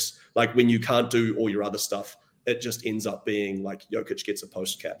increase. Like when you can't do all your other stuff, it just ends up being like Jokic gets a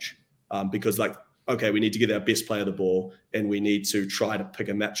post catch, because like, okay, we need to get our best player the ball, and we need to try to pick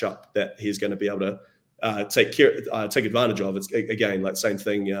a matchup that he's going to be able to take advantage of. It's again, like same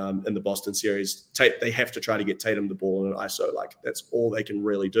thing in the Boston series. They have to try to get Tatum the ball in an ISO. Like that's all they can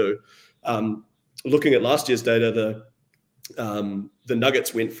really do. Looking at last year's data, the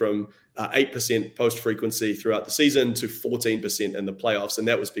Nuggets went from 8% post frequency throughout the season to 14% in the playoffs. And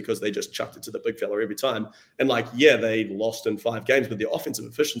that was because they just chucked it to the big fella every time. And like, yeah, they lost in 5 games, but their offensive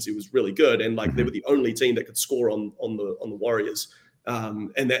efficiency was really good. And like, they were the only team that could score on the Warriors.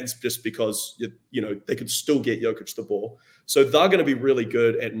 And that's just because, they could still get Jokic the ball. So they're going to be really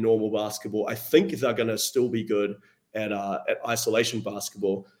good at normal basketball. I think they're going to still be good at isolation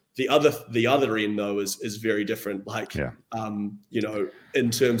basketball. The other end though is very different. Like, in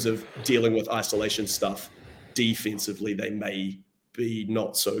terms of dealing with isolation stuff, defensively they may be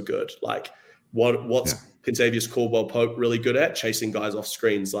not so good. Like, what's Kentavious Caldwell-Pope really good at? Chasing guys off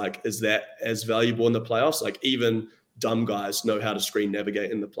screens. Like, is that as valuable in the playoffs? Like, even dumb guys know how to screen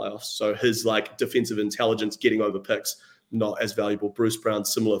navigate in the playoffs. So his like defensive intelligence, getting over picks, not as valuable. Bruce Brown,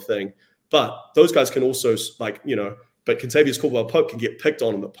 similar thing. But those guys can also but Kentavious Caldwell-Pope can get picked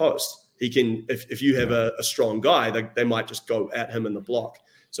on in the post. He can, if you have a strong guy, they might just go at him in the block.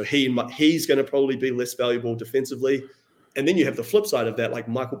 So he's going to probably be less valuable defensively. And then you have the flip side of that, like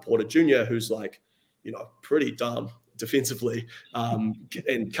Michael Porter Jr., who's like, pretty dumb defensively,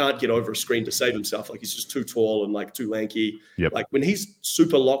 and can't get over a screen to save himself. Like he's just too tall and like too lanky. Yep. Like when he's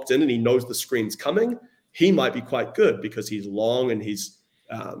super locked in and he knows the screen's coming, he might be quite good because he's long and he's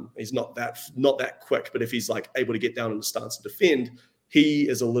not that quick. But if he's like able to get down in the stance to defend, he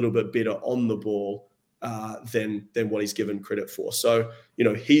is a little bit better on the ball than what he's given credit for. So,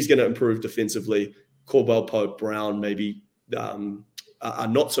 he's going to improve defensively. Caldwell-Pope, Brown maybe are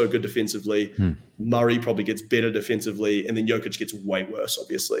not so good defensively. Murray probably gets better defensively, and then Jokic gets way worse,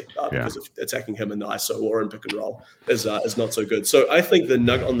 obviously, because of attacking him in the ISO or in pick and roll is not so good. So I think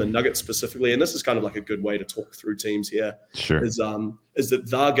on the Nuggets specifically, and this is kind of like a good way to talk through teams here, is that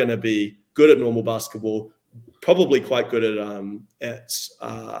they're going to be good at normal basketball, probably quite good at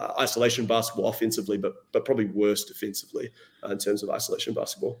isolation basketball offensively, but probably worse defensively in terms of isolation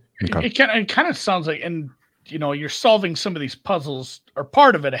basketball. Okay. It kind of sounds like, and you're solving some of these puzzles or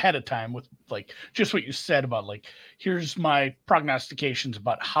part of it ahead of time with like just what you said about like, here's my prognostications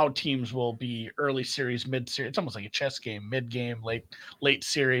about how teams will be early series, mid series. It's almost like a chess game, mid game, late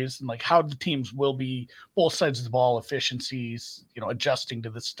series, and like how the teams will be both sides of the ball, efficiencies, adjusting to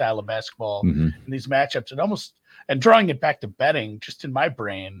the style of basketball and these matchups, and drawing it back to betting. Just in my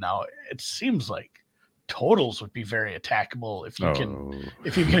brain now, it seems like totals would be very attackable if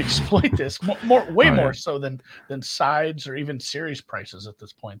you can exploit this more so than sides or even series prices at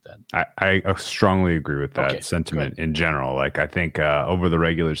this point. Then I strongly agree with that sentiment in general. Like I think over the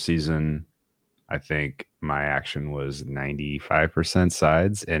regular season, I think my action was 95%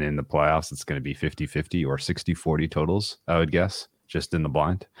 sides, and in the playoffs it's going to be 50-50 or 60-40 totals, I would guess, just in the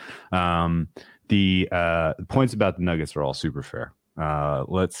blind. The points about the Nuggets are all super fair.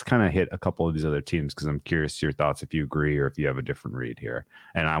 Let's kind of hit a couple of these other teams because I'm curious to your thoughts if you agree or if you have a different read here.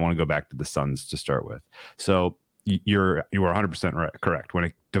 And I want to go back to the Suns to start with. So you were 100% correct. When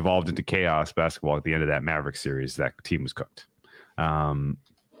it devolved into chaos basketball at the end of that Mavericks series, that team was cooked.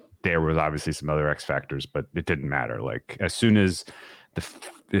 There was obviously some other X factors, but it didn't matter. Like as soon as I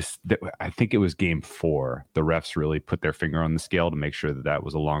think it was game 4, the refs really put their finger on the scale to make sure that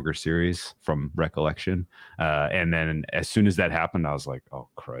was a longer series from recollection. And then as soon as that happened, I was like, oh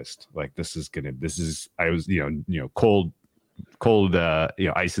Christ, like I was, cold,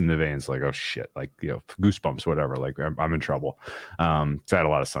 ice in the veins, like, oh shit, like, goosebumps, whatever. Like I'm in trouble. So I had a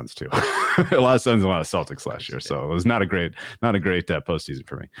lot of Suns too, a lot of Suns, and a lot of Celtics last year. So it was not a great postseason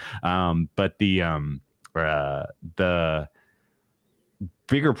for me. But the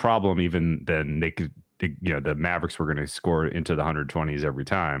bigger problem even than the Mavericks were going to score into the 120s every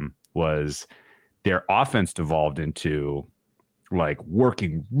time was their offense devolved into like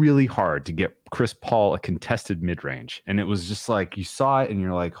working really hard to get Chris Paul a contested mid-range. And it was just like, you saw it and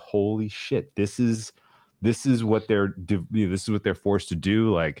you're like, holy shit, this is what they're forced to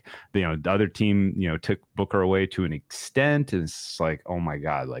do. Like, the other team, took Booker away to an extent. And it's like, oh my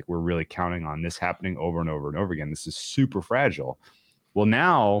God, like we're really counting on this happening over and over and over again. This is super fragile. Well,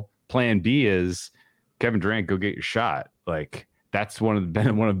 now plan B is Kevin Durant, go get your shot. Like that's one of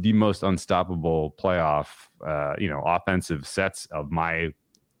the most unstoppable playoff, offensive sets of my,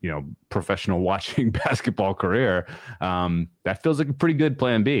 professional watching basketball career. That feels like a pretty good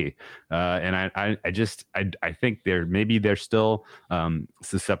plan B. And I think they're still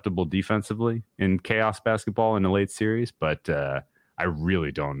susceptible defensively in chaos basketball in the late series, but I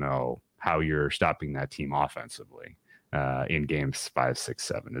really don't know how you're stopping that team offensively in games 5, 6,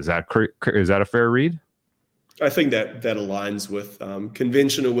 7. Is that a fair read? I think that aligns with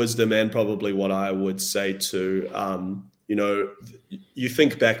conventional wisdom and probably what I would say too. You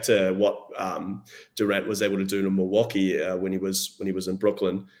think back to what Durant was able to do in Milwaukee when he was in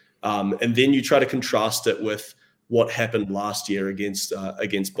Brooklyn, and then you try to contrast it with what happened last year against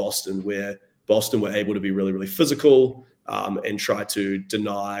Boston, where Boston were able to be really, really physical and try to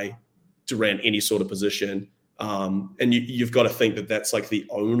deny Durant any sort of position. And you've got to think that that's like the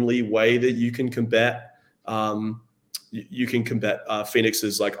only way that you can combat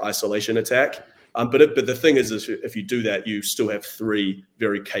Phoenix's like isolation attack. But the thing is if you do that, you still have 3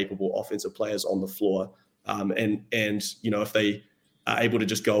 very capable offensive players on the floor. And if they are able to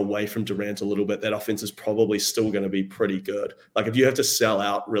just go away from Durant a little bit, that offense is probably still going to be pretty good. Like if you have to sell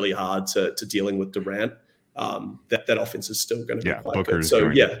out really hard to dealing with Durant, that offense is still going to be quite Booker's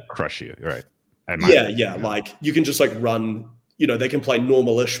good. So crush you, right? Like you can just like run, they can play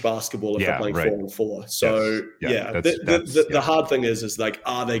normal-ish basketball if they're playing 4-on-4. So the hard thing is like,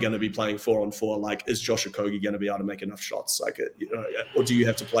 are they going to be playing 4-on-4? Like, is Josh Okogie going to be able to make enough shots? Like, or do you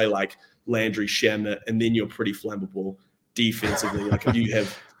have to play like Landry, Shamet, and then you're pretty flammable defensively? Like, if you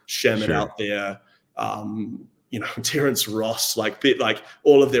have Shamet out there, Terrence Ross, like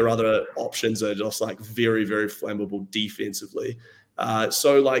all of their other options are just like very, very flammable defensively.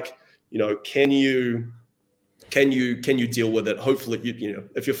 So like, can you deal with it? Hopefully,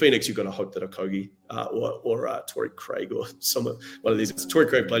 if you're Phoenix, you've got to hope that Okogie or Torrey Craig or one of these. Torrey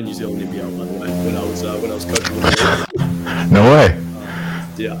Craig played New Zealand NBL, by the way, when I was coaching. No way.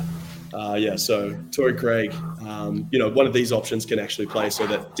 So Torrey Craig, one of these options can actually play so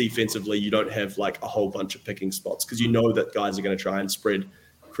that defensively you don't have like a whole bunch of picking spots, because that guys are going to try and spread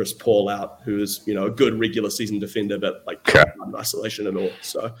Chris Paul out, who is a good regular season defender, but like not isolation at all.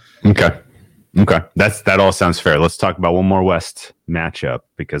 So okay, that all sounds fair. Let's talk about one more West matchup,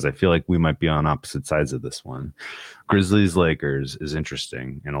 because I feel like we might be on opposite sides of this one. Grizzlies Lakers is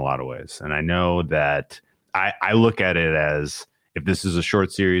interesting in a lot of ways, and I know that I look at it as If this is a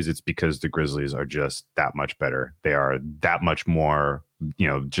short series, it's because the Grizzlies are just that much better. They are that much more,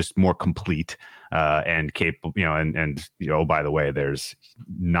 just more complete and capable, and oh, by the way, there's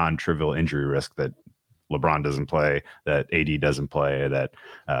non-trivial injury risk that LeBron doesn't play, that AD doesn't play, that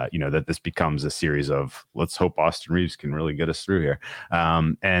that this becomes a series of let's hope Austin Reeves can really get us through here.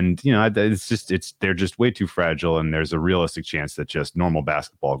 They're just way too fragile, and there's a realistic chance that just normal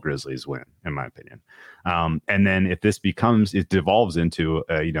basketball Grizzlies win, in my opinion. And then if this devolves into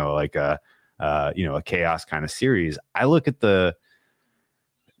a chaos kind of series, I look at the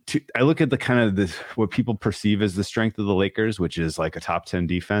kind of this what people perceive as the strength of the Lakers, which is like a top 10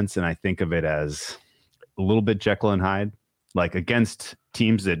 defense, and I think of it as a little bit Jekyll and Hyde, like against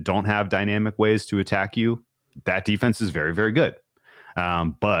teams that don't have dynamic ways to attack you. That defense is very, very good.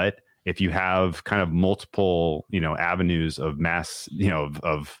 But if you have kind of multiple, avenues of mass,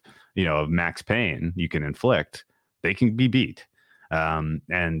 of max pain you can inflict, they can be beat.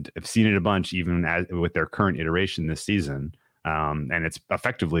 And I've seen it a bunch, even with their current iteration this season. And it's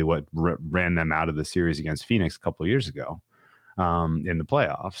effectively what ran them out of the series against Phoenix a couple of years ago in the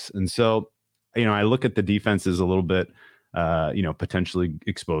playoffs. And so, I look at the defense as a little bit, potentially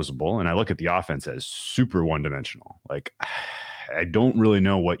exposable. And I look at the offense as super one-dimensional. Like, I don't really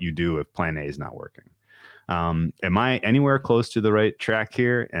know what you do if plan A is not working. Am I anywhere close to the right track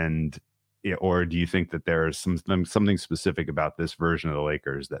here? And, or do you think that there's something specific about this version of the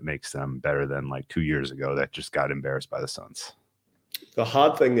Lakers that makes them better than like 2 years ago that just got embarrassed by the Suns? The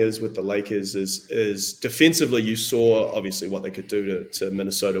hard thing is with the Lakers is defensively, you saw obviously what they could do to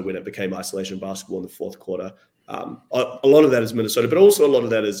Minnesota when it became isolation basketball in the fourth quarter. A lot of that is Minnesota, but also a lot of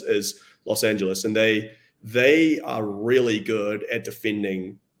that is Los Angeles. And they are really good at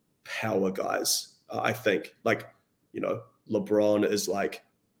defending power guys. I think LeBron is like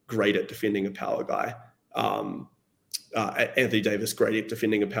great at defending a power guy. Anthony Davis, great at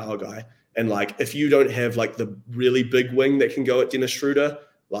defending a power guy. And like, if you don't have like the really big wing that can go at Dennis Schroeder,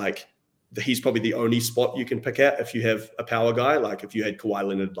 like he's probably the only spot you can pick at if you have a power guy. Like if you had Kawhi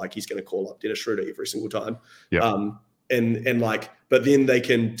Leonard, like he's going to call up Dennis Schroeder every single time. Yeah. But then they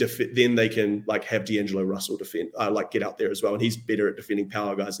can like have D'Angelo Russell defend, get out there as well. And he's better at defending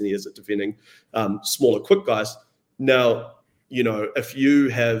power guys than he is at defending smaller, quick guys. Now, if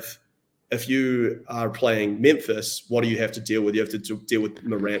you are playing Memphis, what do you have to deal with? You have to deal with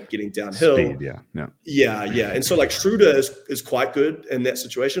Morant getting downhill. Speed, yeah. And so like Schroeder is quite good in that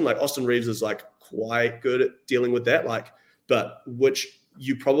situation. Like Austin Reeves is like quite good at dealing with that. Like, but which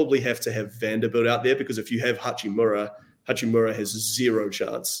you probably have to have Vanderbilt out there, because if you have Hachimura has zero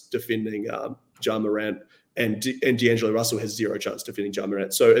chance defending Ja Morant, and D'Angelo Russell has zero chance defending Ja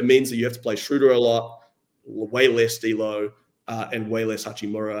Morant. So it means that you have to play Schroeder a lot, way less D'Lo, and way less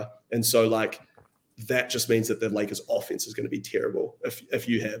Hachimura. And so like that just means that the Lakers offense is going to be terrible. If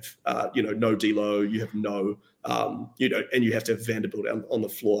you have, no D'Lo, you have no, and you have to have Vanderbilt on the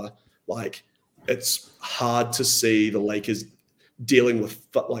floor. Like it's hard to see the Lakers dealing with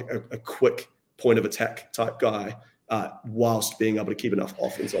like a quick point of attack type guy whilst being able to keep enough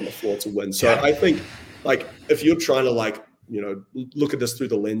offense on the floor to win. So I think like if you're trying to look at this through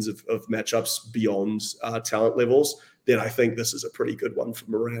the lens of matchups beyond talent levels, then I think this is a pretty good one for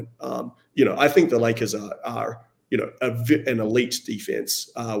Morant. I think the Lakers are an elite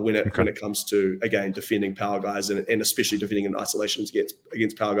defense when it comes to, again, defending power guys and especially defending in isolations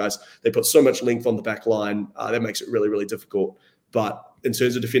against power guys. They put so much length on the back line that makes it really, really difficult. But in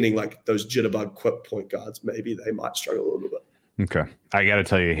terms of defending like those jitterbug quick point guards, maybe they might struggle a little bit. Okay. I got to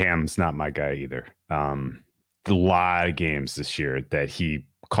tell you, Ham's not my guy either. A lot of games this year that he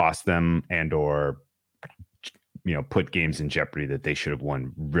cost them and/or put games in jeopardy that they should have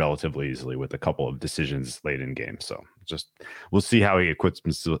won relatively easily with a couple of decisions late in games. So just we'll see how he acquits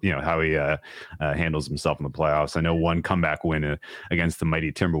himself, how he handles himself in the playoffs. I know one comeback win against the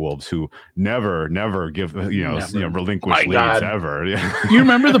mighty Timberwolves, who never give relinquish leads ever. You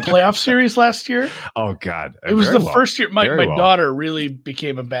remember the playoff series last year? Oh God, it was first year. My daughter really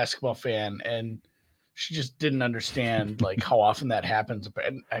became a basketball fan, and she just didn't understand like how often that happens.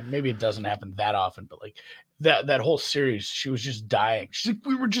 And maybe it doesn't happen that often, but like that whole series, she was just dying. She's like,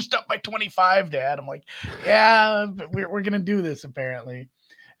 we were just up by 25, Dad. I'm like, yeah, but we're gonna do this apparently.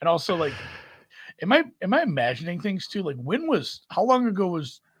 And also, like, am I imagining things too? Like, how long ago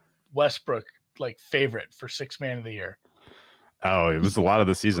was Westbrook like favorite for 6th man of the year? Oh, it was a lot of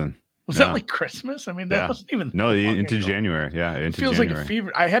the season. Was Yeah. that like Christmas? I mean, that Yeah. wasn't even No, long into ago. January. Yeah, It into feels January. like a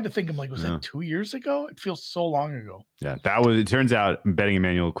fever. I had to think, I'm like, was Yeah. that 2 years ago? It feels so long ago. Yeah, that was. It turns out betting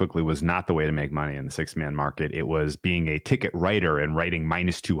Emmanuel quickly was not the way to make money in the 6-man market. It was being a ticket writer and writing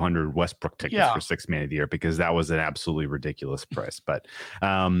 -200 Westbrook tickets Yeah. for 6-man of the year, because that was an absolutely ridiculous price. But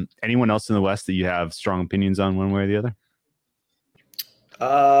anyone else in the West that you have strong opinions on one way or the other?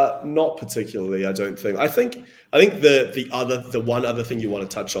 Not particularly, I don't think. I think the one other thing you want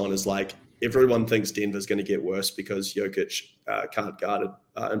to touch on is like everyone thinks Denver's going to get worse because Jokic can't guard it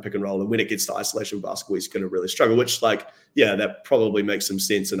in pick and roll, and when it gets to isolation basketball, he's going to really struggle. Which, like, yeah, that probably makes some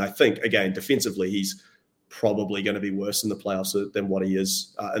sense. And I think again, defensively, he's probably going to be worse in the playoffs than what he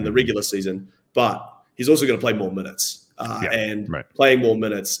is in the regular season. But he's also going to play more minutes, playing more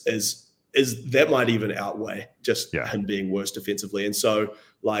minutes is that might even outweigh just him being worse defensively. And so,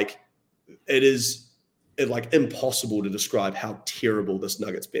 like, it's impossible to describe how terrible this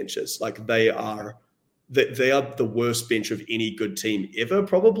Nuggets bench is. Like, they are the worst bench of any good team ever,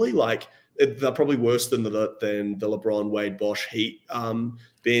 probably. Like, they're probably worse than the LeBron, Wade, Bosch, Heat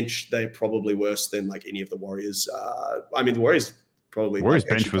bench. They're probably worse than like any of the Warriors. I mean, the Warriors probably. Warriors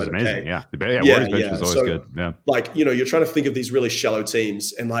bench was amazing. Okay. Yeah. Warriors bench was always good. Yeah. Like, you're trying to think of these really shallow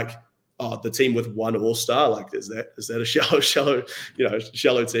teams, and like, the team with one all-star, like, is that a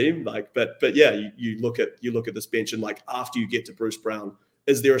shallow team? Like, but yeah, you look at this bench, and like, after you get to Bruce Brown,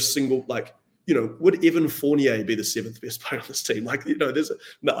 is there a single, like, would Evan Fournier be the 7th best player on this team? Like, there's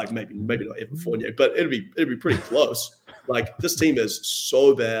maybe not Evan Fournier, but it'd be pretty close. Like, this team is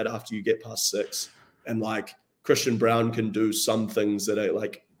so bad after you get past 6, and like, Christian Brown can do some things that are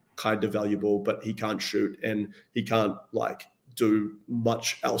like kind of valuable, but he can't shoot, and he can't like do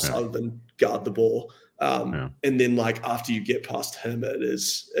much else other than guard the ball. And then like, after you get past him, it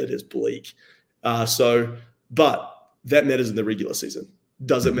is bleak. But that matters in the regular season.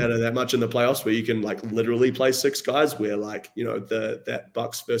 Doesn't matter that much in the playoffs, where you can like literally play 6 guys, where like, that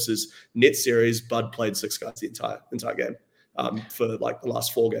Bucks versus Nets series, Bud played 6 guys the entire game for like the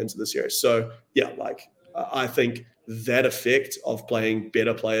last 4 games of the series. So yeah, like, I think that effect of playing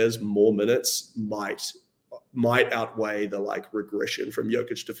better players more minutes might outweigh the like regression from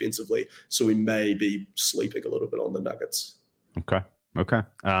Jokic defensively. So we may be sleeping a little bit on the Nuggets. Okay.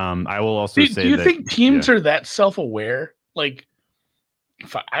 I will also say, do you think teams are that self-aware? Like,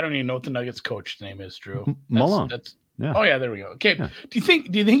 I don't even know what the Nuggets coach's name is, Drew. Malone. Oh yeah, there we go. Okay. Yeah. Do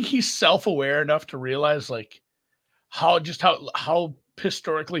you think he's self-aware enough to realize like how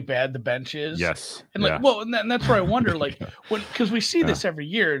historically bad the bench is? Yes. And like, well, and that's where I wonder, like, because we see this every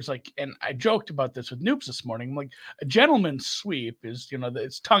year. It's like, and I joked about this with Noobs this morning. I'm like, a gentleman's sweep is,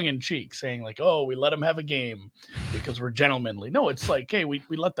 it's tongue in cheek, saying like, oh, we let him have a game because we're gentlemanly. No, it's like, hey, we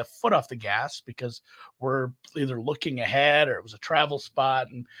let the foot off the gas because we're either looking ahead or it was a travel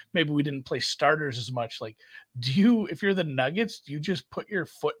spot, and maybe we didn't play starters as much. Like, if you're the Nuggets, do you just put your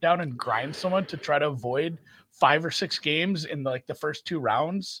foot down and grind someone to try to avoid 5 or 6 games in like the first 2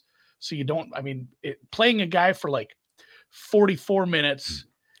 rounds? So you don't, playing a guy for like 44 minutes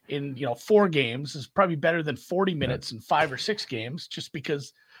in, 4 games is probably better than 40 minutes in 5 or 6 games, just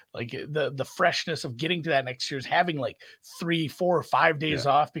because like the freshness of getting to that next year is having like 3, 4, or 5 days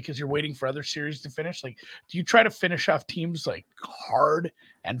off because you're waiting for other series to finish. Like, do you try to finish off teams like hard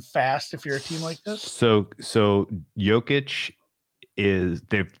and fast if you're a team like this? So Jokic is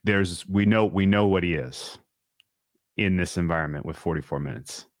we know what he is in this environment with 44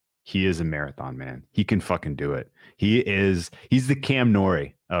 minutes. He is a marathon man. He can fucking do it. He's the Cam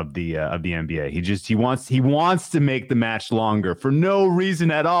Norrie of the NBA. He wants to make the match longer for no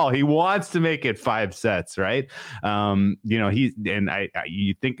reason at all. He wants to make it 5 sets, right?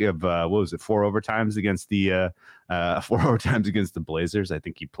 You think of what was it, 4 overtimes against the 4 overtimes against the Blazers. I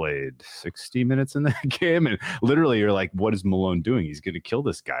think he played 60 minutes in that game, and literally you're like, what is Malone doing? He's going to kill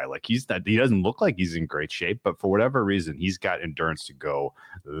this guy. Like, he doesn't look like he's in great shape, but for whatever reason, he's got endurance to go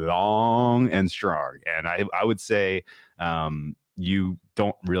long and strong. And I would say you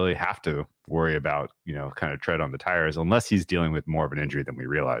don't really have to worry about, kind of tread on the tires unless he's dealing with more of an injury than we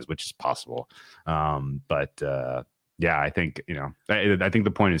realize, which is possible. Yeah, I think, I think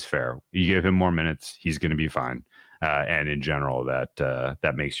the point is fair. You give him more minutes, he's going to be fine. And in general,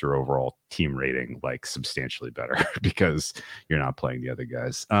 that makes your overall team rating like substantially better because you're not playing the other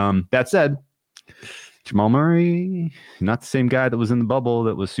guys. That said, Jamal Murray, not the same guy that was in the bubble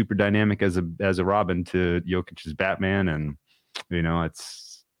that was super dynamic as a Robin to Jokic's Batman. And,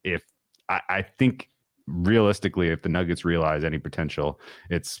 I think realistically, if the Nuggets realize any potential,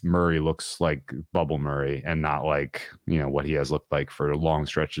 it's Murray looks like bubble Murray and not like, what he has looked like for long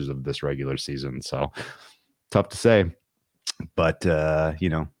stretches of this regular season. So tough to say, but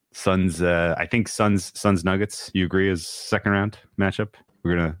Suns. I think Suns Nuggets. You agree is second round matchup?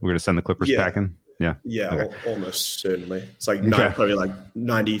 We're gonna send the Clippers packing. Yeah. Yeah, Okay. Almost certainly. It's like Okay. probably like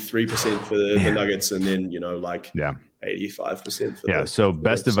 93% for the Nuggets, and then 85% for the So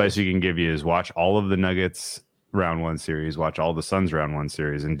best advice Suns. we can give you is watch all of the Nuggets round 1 series, watch all the Suns round 1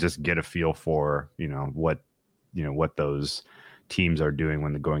 series, and just get a feel for what those teams are doing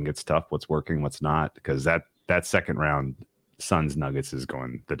when the going gets tough, what's working, what's not, because that second round Suns Nuggets is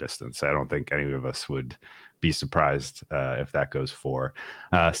going the distance. I don't think any of us would be surprised if that goes 4.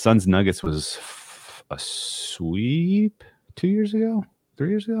 Suns Nuggets was a sweep 2 years ago, 3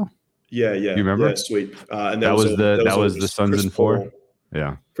 years ago. Yeah. You remember? Yeah, sweep. And that was the Suns in 4.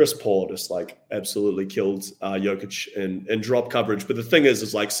 Yeah. Chris Paul just like absolutely killed Jokic in drop coverage. But the thing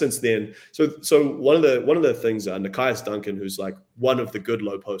is like since then, so one of the things, Nekias Duncan, who's like one of the good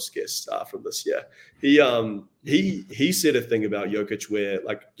low post guests from this year, he said a thing about Jokic where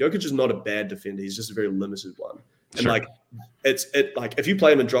like Jokic is not a bad defender, he's just a very limited one. And sure. like like if you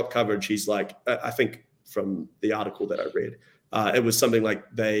play him in drop coverage, he's like I think from the article that I read, it was something like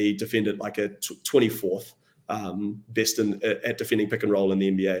they defended like a 24th. Best at defending pick and roll in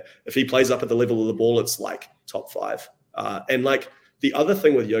the NBA. If he plays up at the level of the ball, it's like top 5. And like the other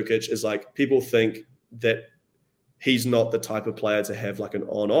thing with Jokic is like people think that he's not the type of player to have like an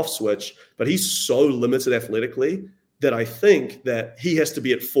on-off switch, but he's so limited athletically that I think that he has to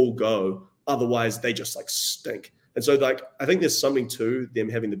be at full go. Otherwise, they just like stink. And so like I think there's something to them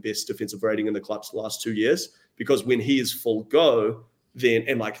having the best defensive rating in the club's the last 2 years, because when he is full go, then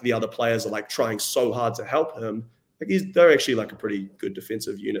and like the other players are like trying so hard to help him, like they're actually like a pretty good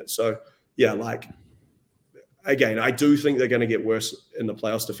defensive unit. So yeah, like again, I do think they're going to get worse in the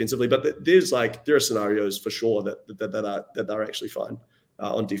playoffs defensively, but there are scenarios for sure that are actually fine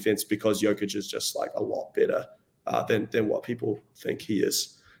on defense, because Jokic is just like a lot better than what people think he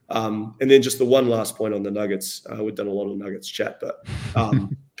is. And then just the one last point on the Nuggets, we've done a lot of Nuggets chat, but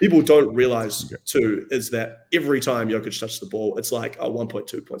people don't realize too is that every time Jokic touches the ball, it's like a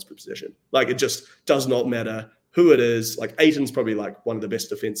 1.2 points per possession. Like it just does not matter who it is. Like Ayton's probably like one of the best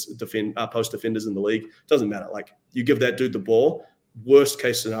post defenders in the league. Doesn't matter. Like you give that dude the ball, worst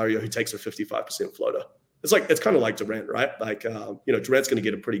case scenario, he takes a 55% floater. It's kind of like Durant, right? Like, Durant's going to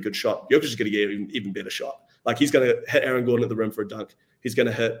get a pretty good shot. Jokic is going to get an even better shot. Like he's going to hit Aaron Gordon at the rim for a dunk. He's going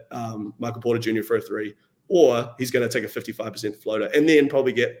to hit Michael Porter Jr. for a 3, or he's going to take a 55% floater and then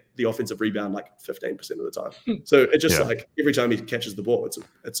probably get the offensive rebound like 15% of the time. So it just like every time he catches the ball,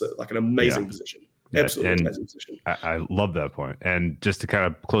 it's like an amazing position. Absolutely amazing position. I love that point. And just to kind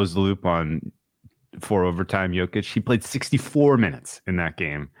of close the loop on 4 overtime Jokic, he played 64 minutes in that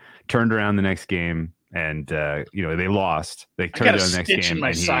game, turned around the next game, and they lost. They turned it on the next game. In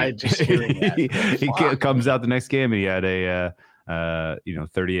my side just hearing that. He comes out the next game and he had a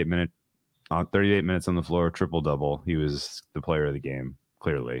 38 minutes on the floor, triple double. He was the player of the game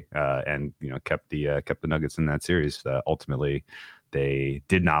clearly, and kept the Nuggets in that series. Ultimately, they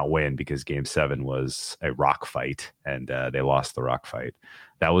did not win because Game 7 was a rock fight, and they lost the rock fight.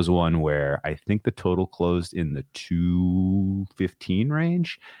 That was one where I think the total closed in the 215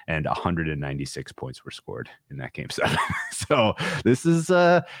 range, and 196 points were scored in that Game 7. So this is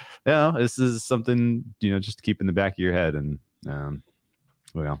something just to keep in the back of your head. And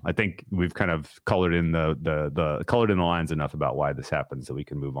I think we've kind of colored in the lines enough about why this happens that we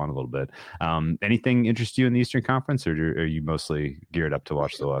can move on a little bit. Anything interest you in the Eastern Conference, or are you mostly geared up to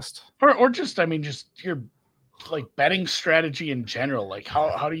watch the West? Or just your like betting strategy in general? Like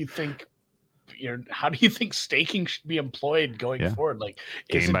how do you think staking should be employed going forward? Like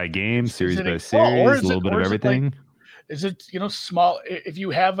game by game, series by series, a little bit of everything. Is it small? If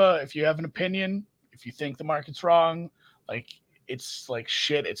you have an opinion, if you think the market's wrong, like. It's like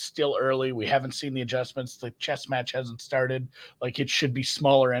shit. It's still early. We haven't seen the adjustments. The chess match hasn't started. Like it should be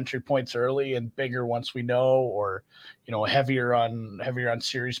smaller entry points early and bigger once we know, or heavier on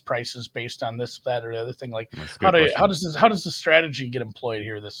series prices based on this, that, or the other thing. Like how does the strategy get employed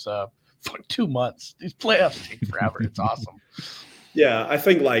here? This for 2 months. These playoffs take forever. It's awesome. Yeah, I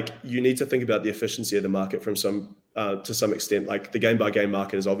think like you need to think about the efficiency of the market to some extent. Like the game by game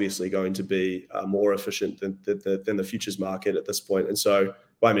market is obviously going to be more efficient than the futures market at this point. And so,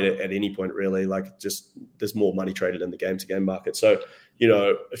 at any point really, like just there's more money traded in the game to game market. So,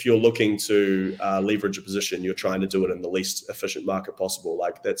 if you're looking to leverage a position, you're trying to do it in the least efficient market possible.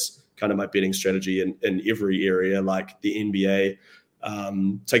 Like that's kind of my betting strategy in every area, like the NBA.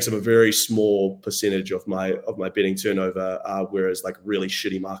 takes up a very small percentage of my betting turnover, whereas like really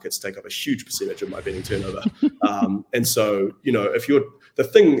shitty markets take up a huge percentage of my betting turnover. And so, if the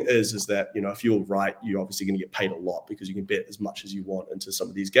thing is that, if you're right, you're obviously going to get paid a lot because you can bet as much as you want into some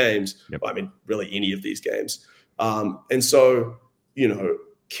of these games. Yep. I mean, really any of these games. And so,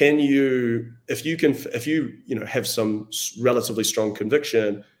 can you, if you have some relatively strong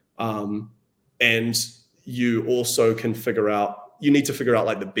conviction, and you also can you need to figure out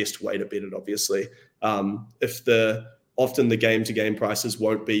like the best way to bet it, obviously. Often the game-to-game prices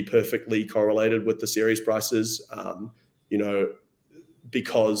won't be perfectly correlated with the series prices,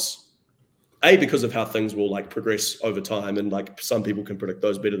 because of how things will like progress over time, and like some people can predict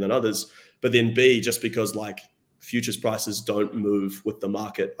those better than others, but then B, just because like futures prices don't move with the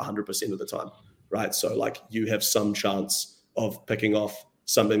market 100% of the time, right? So like you have some chance of picking off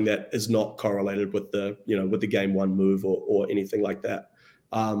something that is not correlated with the game one move or anything like that.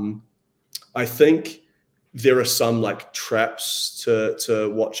 I think there are some like traps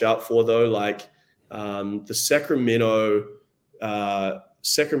to watch out for though, like the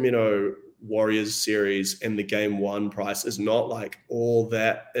Sacramento Warriors series and the game one price is not like all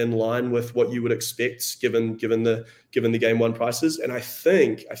that in line with what you would expect given the game one prices. And I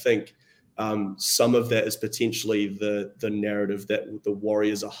think some of that is potentially the narrative that the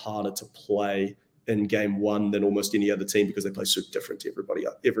Warriors are harder to play in game one than almost any other team because they play so different to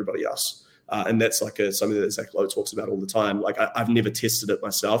everybody else. And that's like something that Zach Lowe talks about all the time. Like I've never tested it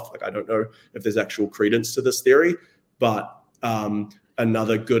myself. Like I don't know if there's actual credence to this theory, but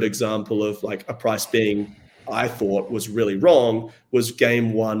another good example of like a price being, I thought was really wrong, was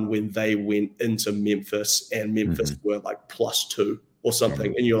game one when they went into Memphis and Memphis were like +2 or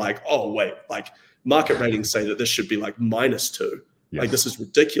something. And you're like, oh wait, like market ratings say that this should be like -2. Yes. Like this is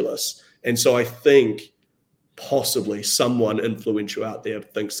ridiculous. And so I think possibly someone influential out there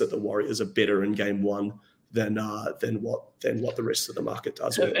thinks that the Warriors are better in game one than what the rest of the market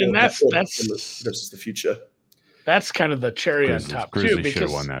does. This is the future. That's kind of the cherry on top too, because should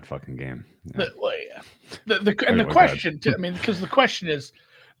have won that fucking game. Yeah. The question, because the question is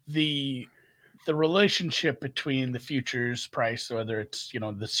the relationship between the futures price, whether it's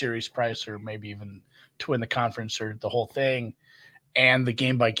the series price or maybe even to win the conference or the whole thing, and the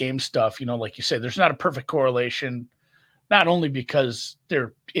game by game stuff. Like you said, there's not a perfect correlation. Not only because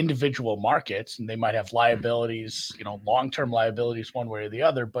they're individual markets and they might have liabilities, long-term liabilities one way or the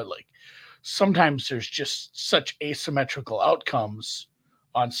other, but like sometimes there's just such asymmetrical outcomes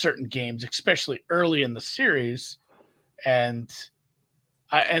on certain games, especially early in the series. But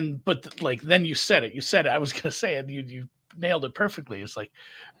then you said it, I was going to say it. You nailed it perfectly. It's like,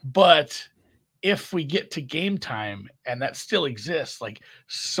 but if we get to game time and that still exists, like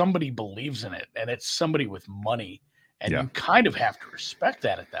somebody believes in it and it's somebody with money, and you kind of have to respect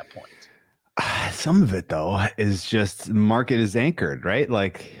that at that point. Some of it though is just market is anchored, right?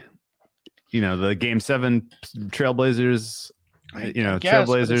 Like, the game 7 Trailblazers,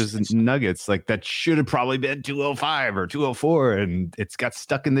 Trailblazers and Nuggets, like that should have probably been 205 or 204, and it's got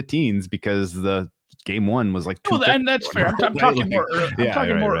stuck in the teens because the game 1 was like. Well, and that's fair. I'm talking more.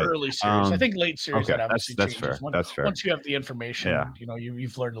 Early series. I think late series. Okay, that obviously that's changes. fair. That's fair. Once you have the information,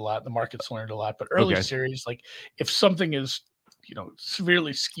 you've learned a lot. The market's learned a lot. But early series, like if something is,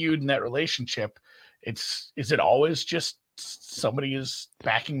 severely skewed in that relationship, is it always just somebody is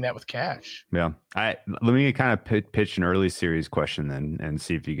backing that with cash? Yeah. Let me kind of pitch an early series question then and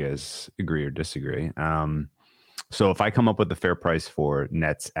see if you guys agree or disagree. So if I come up with a fair price for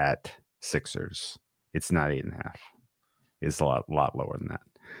Nets at Sixers, it's not 8.5. It's a lot lower than that.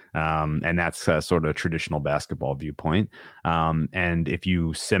 And that's sort of a traditional basketball viewpoint. And if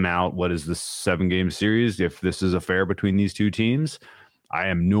you sim out what is the 7-game series, if this is a fair between these two teams, I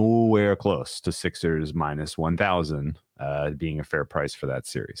am nowhere close to Sixers -1,000 being a fair price for that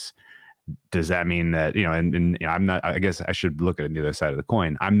series. Does that mean that, and I'm not, I guess I should look at the other side of the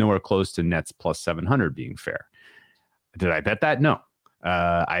coin. I'm nowhere close to Nets +700 being fair. Did I bet that? No.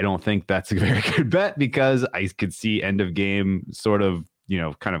 I don't think that's a very good bet because I could see end of game sort of,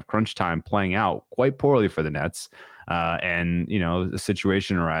 kind of crunch time playing out quite poorly for the Nets. And the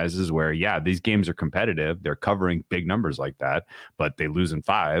situation arises where, these games are competitive. They're covering big numbers like that, but they lose in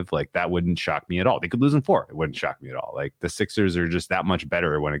 5. Like that wouldn't shock me at all. They could lose in 4. It wouldn't shock me at all. Like the Sixers are just that much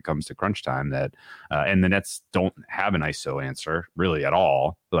better when it comes to crunch time that, and the Nets don't have an ISO answer really at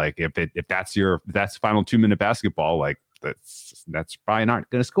all. Like if that's final 2-minute basketball, like that's probably not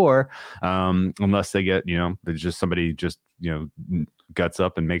going to score unless they get, there's just somebody just, guts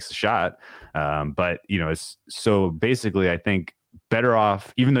up and makes a shot. But, it's so basically, I think better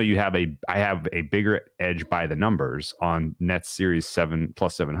off, even though I have a bigger edge by the numbers on Nets series 7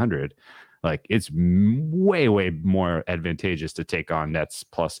 plus 700. Like it's way, way more advantageous to take on Nets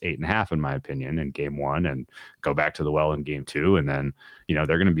plus 8.5, in my opinion, in game 1 and go back to the well in game 2. And then, they're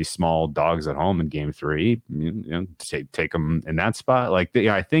going to be small dogs at home in game 3, take them in that spot. Like,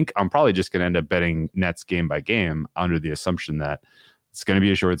 I think I'm probably just going to end up betting Nets game by game under the assumption that it's going to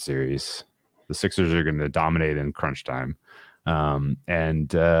be a short series. The Sixers are going to dominate in crunch time. But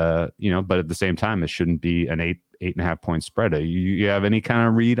at the same time, it shouldn't be an 8.5 point spread. You have any kind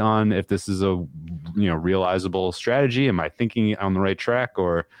of read on if this is a realizable strategy? Am I thinking on the right track,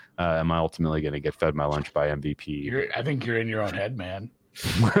 or am I ultimately going to get fed my lunch by MVP? I think you're in your own head, man.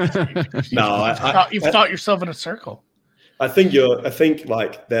 No, you've thought yourself in a circle. I think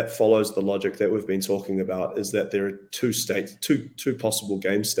like that follows the logic that we've been talking about, is that there are two possible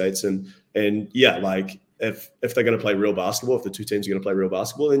game states, and yeah, like if they're going to play real basketball, if the two teams are going to play real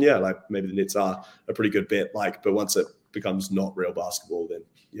basketball, then yeah, like maybe the Nets are a pretty good bet. Like, but once it becomes not real basketball, then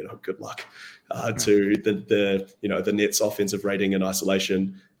good luck to the Nets' offensive rating in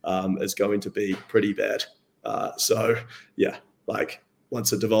isolation is going to be pretty bad. So yeah, like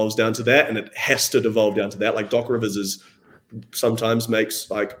once it devolves down to that, and it has to devolve down to that, like Doc Rivers sometimes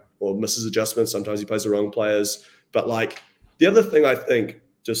makes or misses adjustments. Sometimes he plays the wrong players. But like the other thing I think,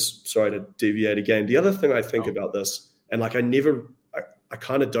 just sorry to deviate again, the other thing I think about this, and like I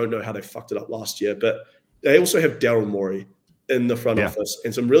kind of don't know how they fucked it up last year, but they also have Daryl Morey in the front office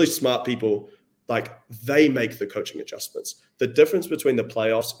and some really smart people. Like they make the coaching adjustments. The difference between the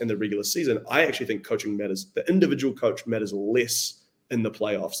playoffs and the regular season, I actually think coaching matters. The individual coach matters less in the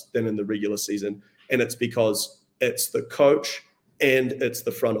playoffs than in the regular season. And it's because it's the coach and it's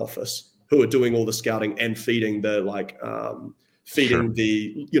the front office who are doing all the scouting and feeding the like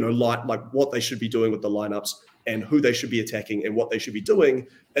what they should be doing with the lineups and who they should be attacking and what they should be doing.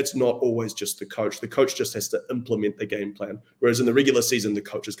 It's not always just the coach. The coach just has to implement the game plan. Whereas in the regular season, the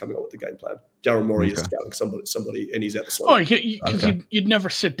coach is coming up with the game plan. Daryl Morey is scouting somebody, and he's at the slot. You'd never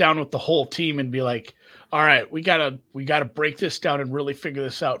sit down with the whole team and be like, all right, we gotta break this down and really figure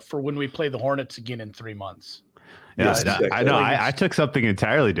this out for when we play the Hornets again in 3 months. Yeah, Yes, exactly. I know. I took something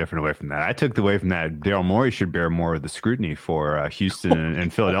entirely different away from that. I took away from that Daryl Morey should bear more of the scrutiny for Houston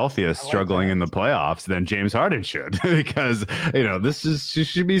and Philadelphia struggling in the playoffs than James Harden should, because you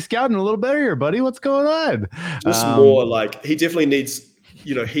should be scouting a little better here, buddy. What's going on? Just more like he definitely needs.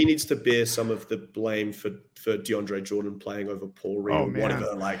 He needs to bear some of the blame for DeAndre Jordan playing over Paul Reed or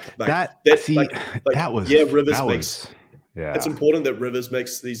whatever. It's important that Rivers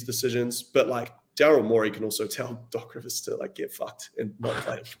makes these decisions, but like Daryl Morey can also tell Doc Rivers to like get fucked and not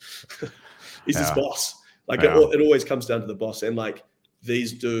play him. He's his boss. Like it always comes down to the boss. And like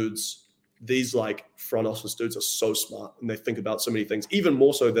these dudes, these like front office dudes are so smart and they think about so many things, even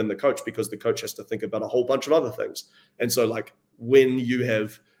more so than the coach, because the coach has to think about a whole bunch of other things. And so like when you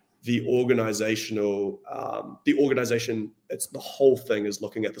have the organization, it's the whole thing is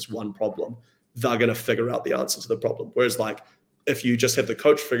looking at this one problem. They're going to figure out the answer to the problem. Whereas like if you just have the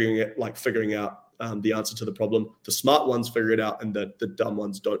coach figuring out the answer to the problem, the smart ones figure it out and the dumb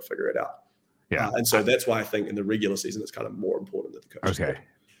ones don't figure it out. Yeah. And so that's why I think in the regular season, it's kind of more important that the coach. Okay.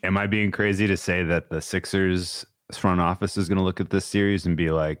 Am I being crazy to say that the Sixers front office is going to look at this series and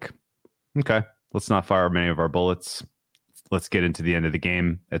be like, okay, let's not fire many of our bullets. Let's get into the end of the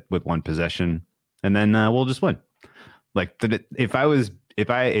game with one possession, and then we'll just win. Like if I was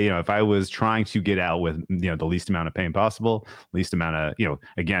trying to get out with the least amount of pain possible, least amount of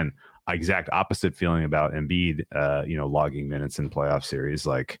again, exact opposite feeling about Embiid, logging minutes in playoff series.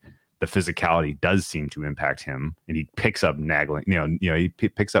 Like the physicality does seem to impact him, and he picks up nagging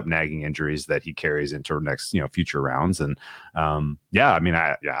injuries that he carries into next future rounds. And I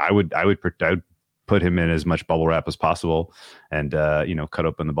would put him in as much bubble wrap as possible, and cut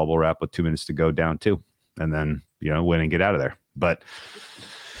open the bubble wrap with 2 minutes to go down 2, and then win and get out of there. But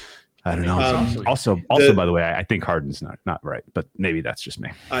I don't know. Also, by the way, I think Harden's not right, but maybe that's just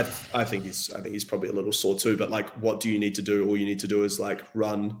me. I think he's probably a little sore too. But like, what do you need to do? All you need to do is like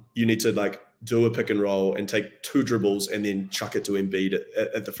run. You need to like do a pick and roll and take 2 dribbles and then chuck it to Embiid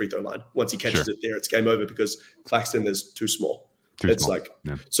at the free throw line. Once he catches it there, it's game over because Claxton is too small.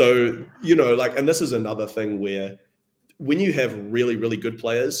 So and this is another thing where when you have really, really good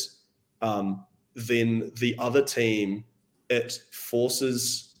players, then the other team, it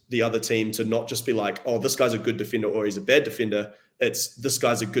forces the other team to not just be like, oh, this guy's a good defender or he's a bad defender. It's this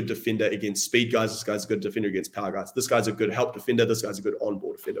guy's a good defender against speed guys. This guy's a good defender against power guys. This guy's a good help defender. This guy's a good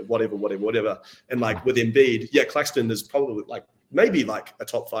on-ball defender, whatever. And like with Embiid, Claxton is probably like maybe like a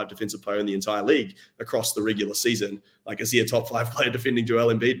top 5 defensive player in the entire league across the regular season. Like, is he a top 5 player defending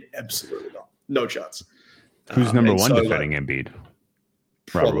Joel Embiid? Absolutely not. No chance. Who's number one defending Embiid?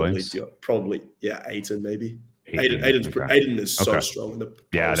 Probably, yeah, Ayton maybe. Ayton Ayton is so strong in the post.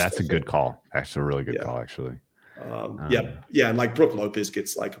 Yeah, that's a good call. That's a really good call, actually. And like Brook Lopez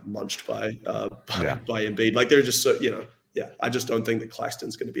gets like munched by Embiid. Like they're just so, I just don't think that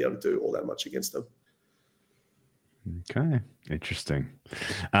Claxton's going to be able to do all that much against them. Okay, interesting.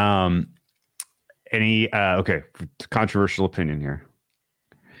 Any controversial opinion here.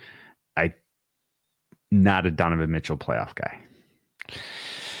 Not a Donovan Mitchell playoff guy.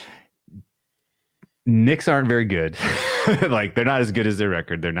 Knicks aren't very good. Like they're not as good as their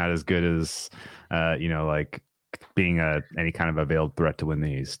record. They're not as good as like being any kind of a veiled threat to win the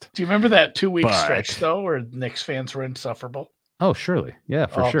East. Do you remember that 2-week stretch though, where Knicks fans were insufferable? Oh, surely, yeah,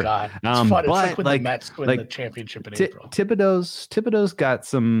 for sure. Oh God, it's fun. It's like when the Mets win the championship in April. Thibodeau's got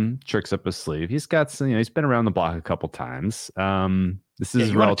some tricks up his sleeve. He's got some. He's been around the block a couple times. This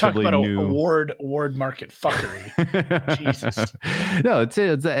is relatively new. Award market fuckery. Jesus. No,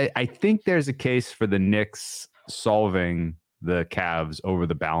 I think there's a case for the Knicks solving the Cavs over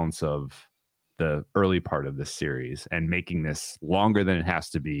the balance of the early part of this series and making this longer than it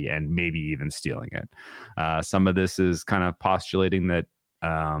has to be, and maybe even stealing it. Some of this is kind of postulating that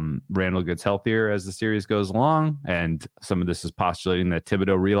Randall gets healthier as the series goes along, and some of this is postulating that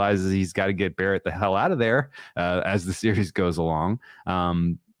Thibodeau realizes he's got to get Barrett the hell out of there as the series goes along.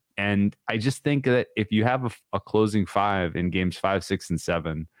 And I just think that if you have a closing 5 in games 5, 6, and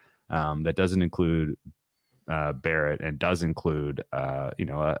 7, that doesn't include Barrett and does include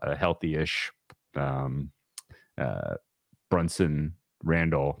a healthy-ish Brunson,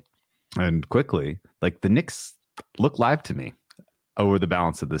 Randall, and quickly, like the Knicks look live to me over the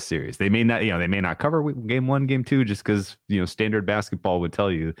balance of this series. They may not cover game 1, game 2, just because standard basketball would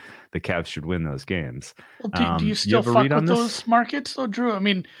tell you the Cavs should win those games. Well, do you still fuck with those markets though, Drew? I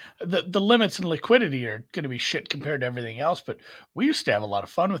mean, the limits and liquidity are going to be shit compared to everything else, but we used to have a lot of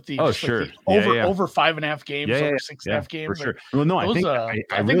fun with these. Oh, sure. Over 5.5 games, over 6.5 games. For sure. Well, no, I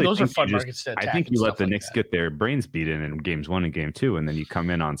think those are fun markets to attack. I think you let the Knicks get their brains beaten in games 1 and game 2, and then you come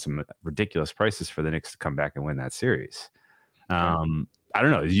in on some ridiculous prices for the Knicks to come back and win that series. I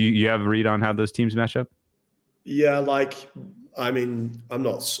don't know. You have a read on how those teams match up? Yeah, I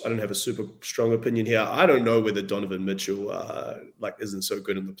don't have a super strong opinion here. I don't know whether Donovan Mitchell isn't so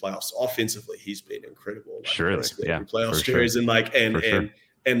good in the playoffs. Offensively, he's been incredible. Surely, yeah. Playoff series, and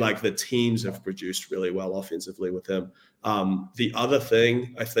the teams have produced really well offensively with him. The other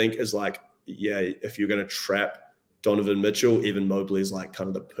thing I think is if you're going to trap Donovan Mitchell, Evan Mobley is kind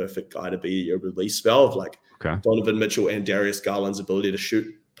of the perfect guy to be your release valve. Donovan Mitchell and Darius Garland's ability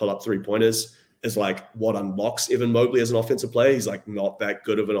to pull up 3-pointers is what unlocks Evan Mobley as an offensive player. He's not that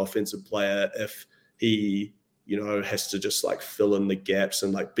good of an offensive player if he, has to just fill in the gaps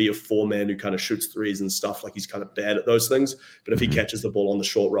and be a 4-man who kind of shoots threes and stuff. He's kind of bad at those things. But if he catches the ball on the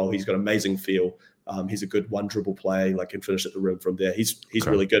short roll, he's got amazing feel. He's a good 1-dribble play, can finish at the rim from there. He's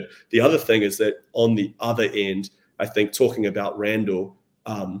really good. The other thing is that on the other end, I think talking about Randall,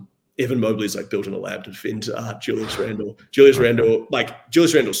 Evan Mobley's built in a lab to defend Julius Randle. Julius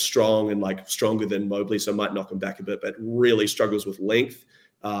Randle's strong and stronger than Mobley, so might knock him back a bit, but really struggles with length.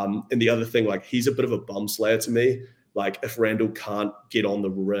 And the other thing, he's a bit of a bum slayer to me. If Randle can't get on the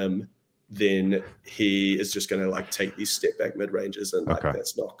rim, then he is just going to take these step back mid ranges, and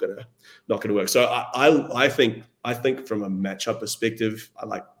that's not gonna work. So I think from a matchup perspective,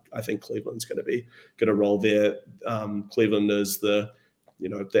 I think Cleveland's going to roll there. Cleveland is the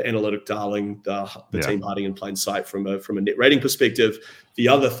analytic darling, the team hiding in plain sight from a net rating perspective. The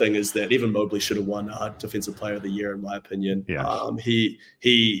other thing is that Evan Mobley should have won Defensive Player of the Year, in my opinion. Yeah.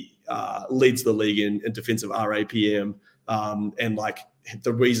 He leads the league in defensive RAPM, and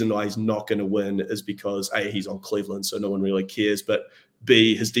the reason why he's not going to win is because A, he's on Cleveland, so no one really cares, but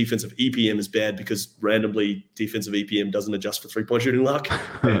B, his defensive EPM is bad because randomly defensive EPM doesn't adjust for 3-point shooting luck,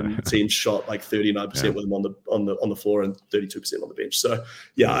 and teams shot 39% with him on the floor and 32% on the bench. So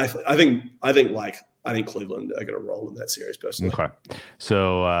yeah, I think Cleveland are going to roll in that series personally. Okay,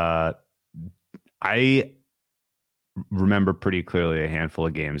 so I remember pretty clearly a handful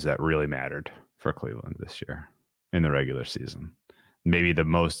of games that really mattered for Cleveland this year in the regular season. Maybe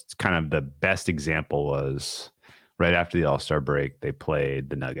the best example was right after the All-Star break. They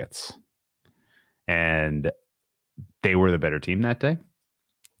played the Nuggets, and they were the better team that day.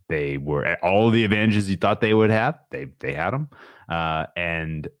 They were all the advantages you thought they would have. They had them,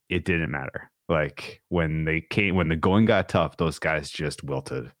 and it didn't matter. When the going got tough, those guys just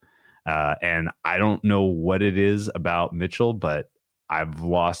wilted. And I don't know what it is about Mitchell, but I've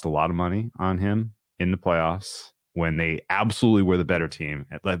lost a lot of money on him in the playoffs when they absolutely were the better team.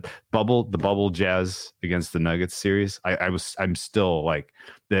 Like the bubble Jazz against the Nuggets series. I'm still like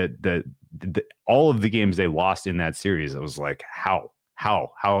the all of the games they lost in that series. It was like, how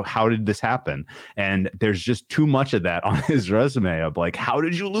did this happen? And there's just too much of that on his resume of like, how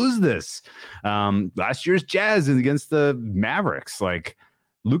did you lose this? Last year's Jazz against the Mavericks, like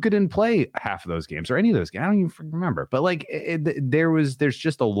Luka didn't play half of those games or any of those games. I don't even remember, but like there's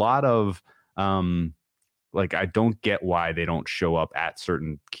just a lot of, like, I don't get why they don't show up at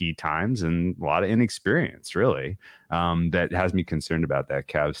certain key times, and a lot of inexperience, really, that has me concerned about that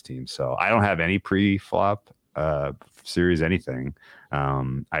Cavs team. So I don't have any pre-flop series anything.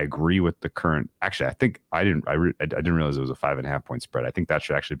 I agree with the current. Actually, I think I didn't realize it was a 5.5 point spread. I think that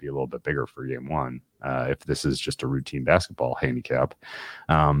should actually be a little bit bigger for game one if this is just a routine basketball handicap.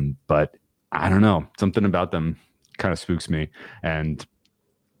 But I don't know, something about them kind of spooks me, and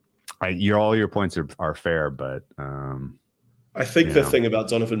all your points are fair, but I think the thing about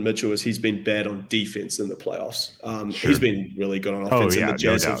Donovan Mitchell is he's been bad on defense in the playoffs. Sure. He's been really good on offense, and the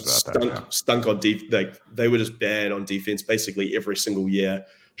Jazz have stunk on defense. They were just bad on defense basically every single year,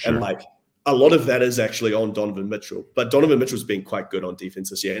 and like a lot of that is actually on Donovan Mitchell. But Donovan Mitchell's been quite good on defense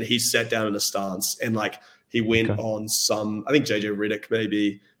this year, and he sat down in a stance and like he went on some. I think JJ Redick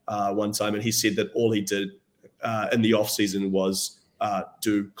maybe one time, and he said that all he did in the offseason was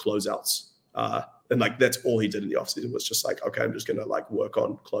do closeouts. And like, that's all he did in the offseason was just like, okay, I'm just going to like work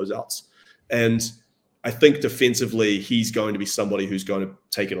on closeouts. And I think defensively, he's going to be somebody who's going to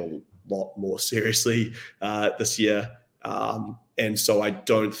take it a lot more seriously this year. And so I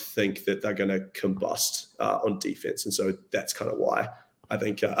don't think that they're going to combust on defense. And so that's kind of why I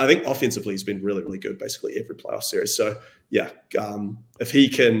think offensively he's been really, really good basically every playoff series. So yeah, if he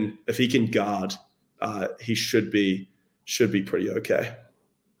can guard, he should be pretty okay.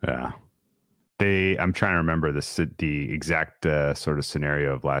 Yeah. I'm trying to remember the exact sort of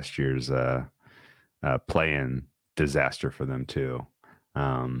scenario of last year's play-in disaster for them too.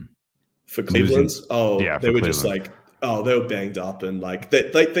 For Cleveland, they were just like, they were banged up, and like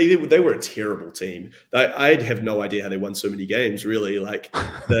they were a terrible team. I have no idea how they won so many games. Really, like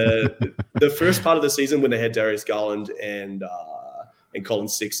the first part of the season when they had Darius Garland and Colin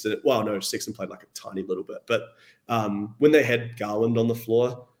Sexton. Well, no, Sexton played like a tiny little bit, but when they had Garland on the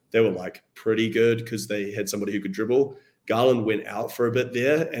floor, they were like pretty good because they had somebody who could dribble. Garland went out for a bit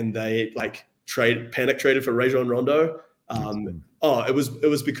there, and they like panic traded for Rajon Rondo. It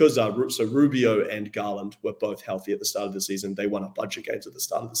was because so Rubio and Garland were both healthy at the start of the season. They won a bunch of games at the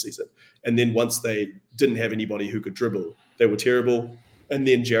start of the season, and then once they didn't have anybody who could dribble, they were terrible. And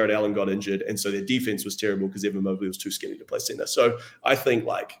then Jared Allen got injured, and so their defense was terrible because Evan Mobley was too skinny to play center. So I think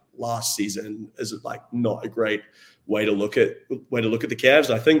like last season is like not a great way to look at the Cavs.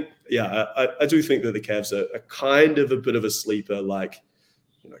 I think, I do think that the Cavs are kind of a bit of a sleeper. Like,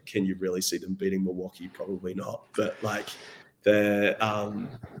 can you really see them beating Milwaukee? Probably not. But like, they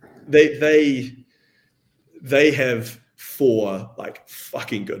have 4 like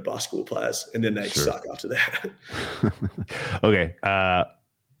fucking good basketball players, and then they suck after that. Okay.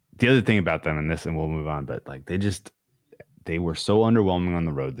 The other thing about them in this, and we'll move on, but like they were so underwhelming on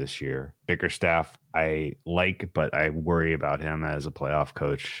the road this year. Bickerstaff, I like, but I worry about him as a playoff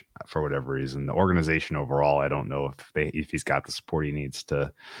coach for whatever reason. The organization overall, I don't know if he's got the support he needs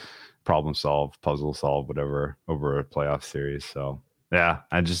to problem solve, puzzle solve, whatever over a playoff series. So yeah,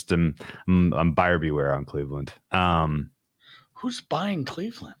 I'm buyer beware on Cleveland. Who's buying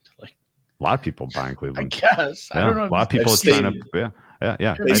Cleveland? Like a lot of people buying Cleveland. I guess. Yeah, I don't know. A lot of people trying to.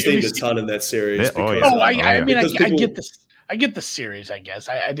 Yeah. They steamed a ton in that series. I get this. I get the series, I guess.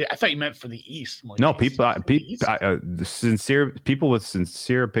 I thought you meant for the East. No, sincere people with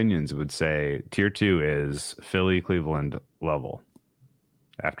sincere opinions would say Tier 2 is Philly, Cleveland level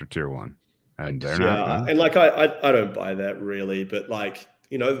after Tier 1, and they're not. And like I don't buy that really, but like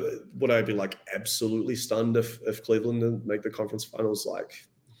would I be like absolutely stunned if Cleveland didn't make the conference finals? Like,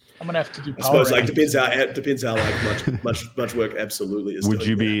 I'm gonna have to do. I suppose like depends how like much work absolutely is. Would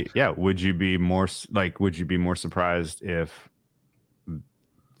you be more surprised if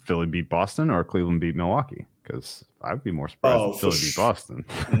Philly beat Boston or Cleveland beat Milwaukee? Because I would be more surprised if Philly beat Boston.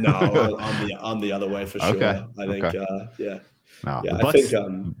 No, I'm the other way for sure. Okay. I think No, yeah, the Bucks, I think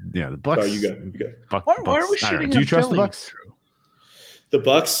the Bucks. Sorry, you go. Why are we shooting? Do you trust the Bucks?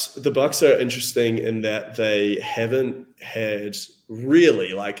 The Bucks are interesting in that they haven't had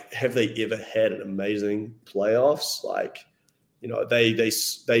really like, have they ever had an amazing playoffs? Like,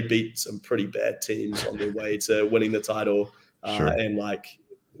 they beat some pretty bad teams on their way to winning the title, and like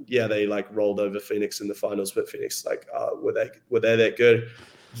they like rolled over Phoenix in the finals, but Phoenix like were they that good?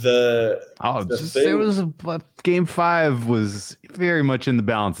 It was game 5 was very much in the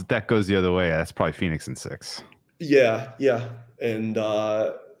balance. If that goes the other way, that's probably Phoenix in 6. Yeah, and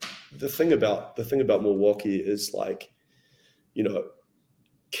the thing about Milwaukee is like, you know,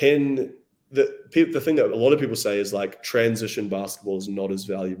 the thing that a lot of people say is like transition basketball is not as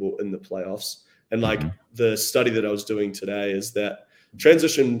valuable in the playoffs, and like the study that I was doing today is that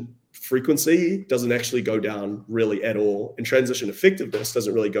transition frequency doesn't actually go down really at all, and transition effectiveness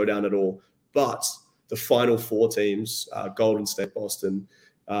doesn't really go down at all. But the final 4 teams, Golden State, Boston,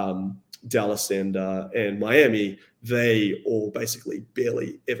 Dallas, and Miami, they all basically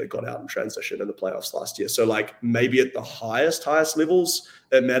barely ever got out in transition in the playoffs last year. So like maybe at the highest levels,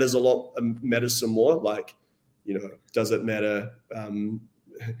 it matters a lot, matters some more. Like, you know, does it matter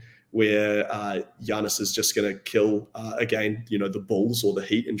where Giannis is just going to kill again, you know, the Bulls or the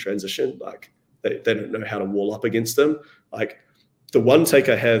Heat in transition? Like they don't know how to wall up against them. Like the one take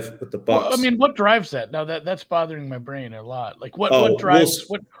I have with the Bucks. Well, I mean, what drives that? Now that's bothering my brain a lot. Like what drives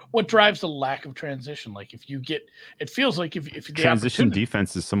the lack of transition? Like if you get, it feels like if the transition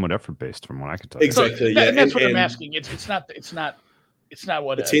defense is somewhat effort based from what I can tell. Exactly. So that's what I'm asking. It's not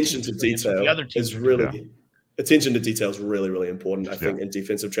what attention to detail the other is really. Yeah. Attention to detail is really, really important, I think, in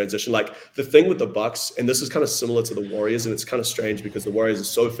defensive transition. Like the thing with the Bucks, and this is kind of similar to the Warriors, and it's kind of strange because the Warriors are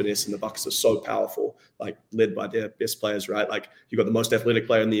so finesse and the Bucks are so powerful, like led by their best players, right? Like you've got the most athletic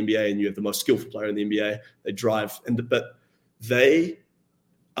player in the NBA and you have the most skillful player in the NBA. They drive, but they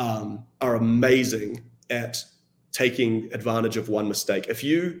are amazing at taking advantage of one mistake. If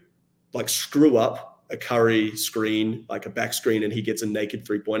you like screw up a Curry screen, like a back screen, and he gets a naked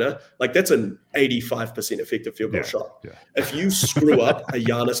 3-pointer, like that's an 85% effective field goal shot. Yeah. If you screw up a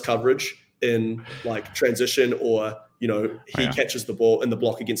Giannis coverage in like transition, or, you know, he catches the ball in the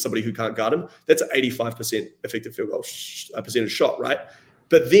block against somebody who can't guard him, that's an 85% effective field goal percentage shot, right?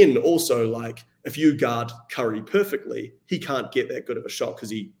 But then also, like, if you guard Curry perfectly, he can't get that good of a shot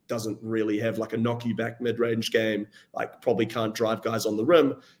because he doesn't really have like a knock you back mid-range game, like probably can't drive guys on the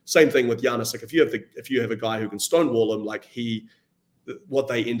rim. Same thing with Giannis. Like if you have a guy who can stonewall him, like what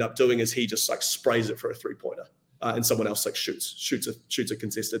they end up doing is he just like sprays it for a 3-pointer, and someone else like shoots a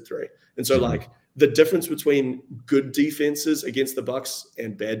contested 3. And so like the difference between good defenses against the Bucks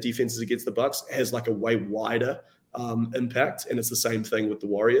and bad defenses against the Bucks has like a way wider impact, and it's the same thing with the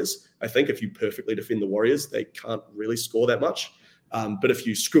Warriors. I think if you perfectly defend the Warriors, they can't really score that much, but if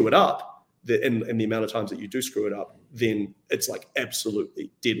you screw it up, and the amount of times that you do screw it up, then it's like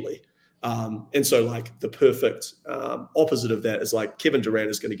absolutely deadly. And so like the perfect opposite of that is like Kevin Durant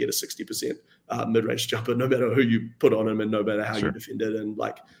is going to get a 60% mid-range jumper no matter who you put on him and no matter how you defend it. And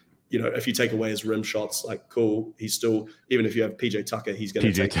like, you know, if you take away his rim shots, like cool, he's still, even if you have PJ Tucker, he's going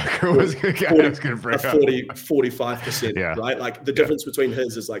to take 45%, right? Like the difference between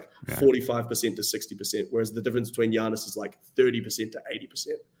his is like 45% to 60%, whereas the difference between Giannis is like 30% to 80%.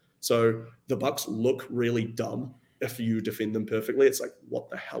 So the Bucks look really dumb if you defend them perfectly. It's like, what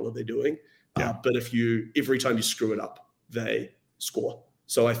the hell are they doing? But every time you screw it up, they score.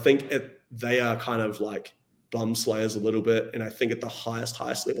 So I think they are kind of like bum slayers a little bit, and I think at the highest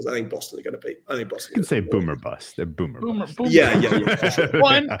levels, I think Boston are going to beat. I think Boston. You can say boomer bust. They're boomer bust. Yeah. For sure.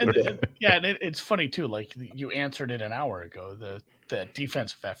 It's funny too. Like you answered it an hour ago. The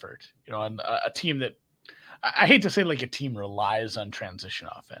defensive effort, you know, and a team that I hate to say like a team relies on transition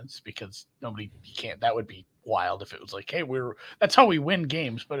offense because you can't. That would be wild if it was like, hey, that's how we win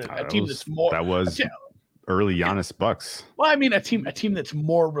games. But a team that's more early Giannis Bucks. Well, I mean, a team that's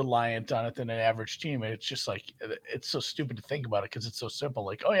more reliant on it than an average team. It's just like, it's so stupid to think about it because it's so simple.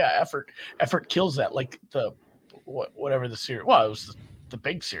 Like, oh yeah, effort kills that. Like whatever the series. Well, it was the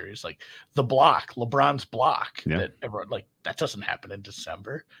big series, like the block, LeBron's block. Yeah. That everyone, like, that doesn't happen in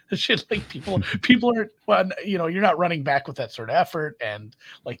December. It's just like people are, well, you know, you're not running back with that sort of effort, and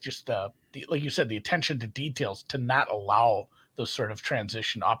like just like you said, the attention to details to not allow those sort of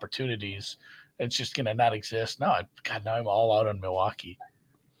transition opportunities. It's just going to not exist. No, now I'm all out on Milwaukee.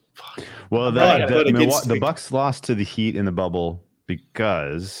 Fuck. Well, the Bucks lost to the Heat in the bubble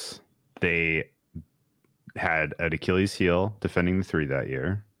because they had an Achilles heel defending the 3 that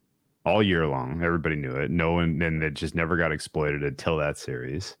year, all year long. Everybody knew it. No one, and it just never got exploited until that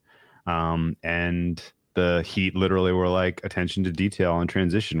series. And the Heat literally were like, attention to detail and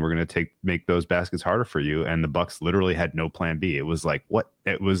transition. We're going to make those baskets harder for you. And the Bucks literally had no plan B. It was like, what?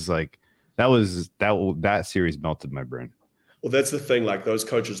 It was like, that series melted my brain. Well, that's the thing. Like those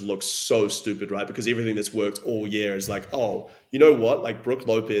coaches look so stupid, right? Because everything that's worked all year is like, oh, you know what? Like Brook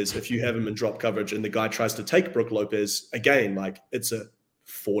Lopez, if you have him in drop coverage and the guy tries to take Brook Lopez again, like it's a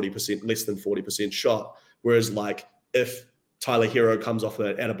 40%, less than 40% shot. Whereas like if Tyler Hero comes off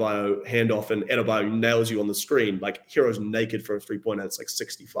an Adebayo handoff and Adebayo nails you on the screen, like Hero's naked for a 3-pointer, it's like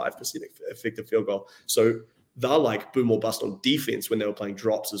 65% effective field goal. So they're like boom or bust on defense when they were playing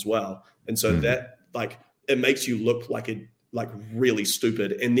drops as well. And so that like, it makes you look like really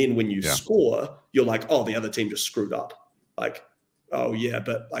stupid. And then when you score, you're like, oh, the other team just screwed up. Like, oh yeah,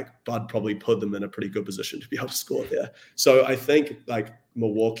 but like Bud probably put them in a pretty good position to be able to score there. So I think like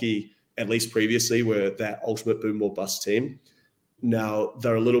Milwaukee, at least previously, were that ultimate boom or bust team. Now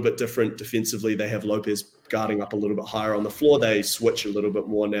they're a little bit different defensively. They have Lopez guarding up a little bit higher on the floor. They switch a little bit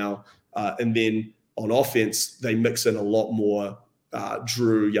more now. And then on offense, they mix in a lot more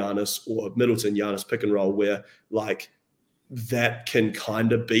Drew, Giannis, or Middleton, Giannis pick and roll, where like that can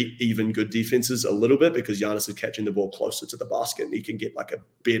kind of beat even good defenses a little bit because Giannis is catching the ball closer to the basket and he can get like a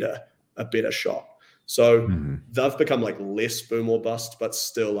better shot. So they've become like less boom or bust, but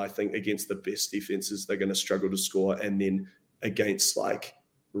still I think against the best defenses, they're going to struggle to score. And then against like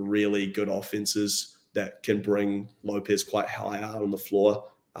really good offenses that can bring Lopez quite high out on the floor.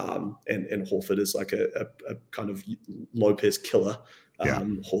 And Horford is like a kind of Lopez killer.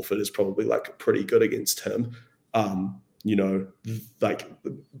 Horford is probably like pretty good against him. You know, like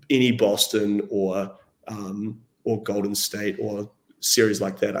any Boston or Golden State or series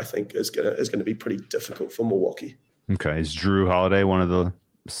like that, I think is gonna be pretty difficult for Milwaukee. Okay, is Drew Holiday one of the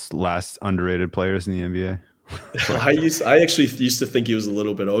last underrated players in the NBA? I actually used to think he was a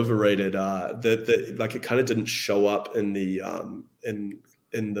little bit overrated. That like it kind of didn't show up in the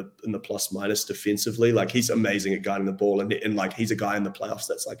in the plus minus defensively. Like he's amazing at guarding the ball, and like he's a guy in the playoffs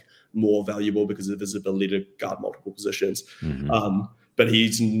that's like more valuable because of his ability to guard multiple positions. But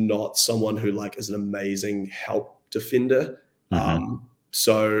he's not someone who like is an amazing help defender.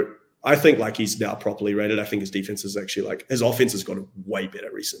 So I think like he's now properly rated. I think his defense is actually like his offense has gotten way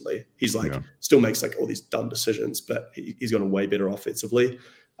better recently. He's like still makes like all these dumb decisions, but he's gotten way better offensively.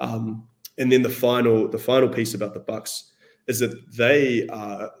 And then the final piece about the Bucks is that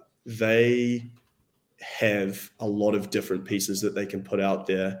they have a lot of different pieces that they can put out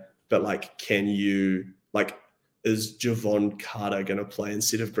there, but like, is Javon Carter going to play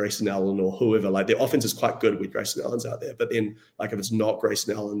instead of Grayson Allen or whoever? Like their offense is quite good with Grayson Allen's out there, but then like if it's not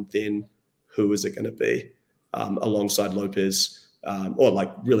Grayson Allen, then who is it going to be alongside Lopez or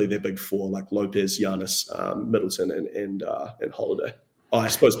like really their big four, like Lopez, Giannis, Middleton, and Holiday. Oh, I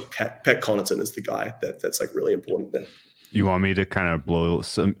suppose Pat Connaughton is the guy that's like really important there. You want me to kind of blow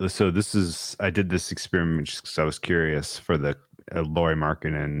some? So I did this experiment just because I was curious for the Lauri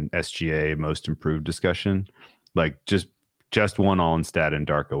Markkanen SGA most improved discussion. Like just one all in stat in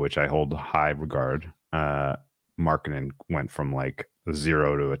Darko, which I hold high regard. Markkanen went from like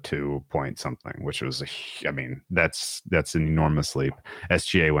 0 to a 2 point something, which was that's an enormous leap.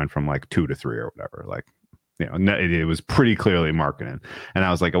 SGA went from like 2 to 3 or whatever. Like, you know, it was pretty clearly Markkanen. And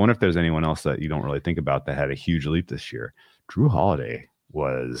I was like, I wonder if there's anyone else that you don't really think about that had a huge leap this year. Drew Holiday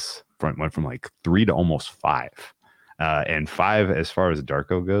went from like 3 to almost 5. And 5, as far as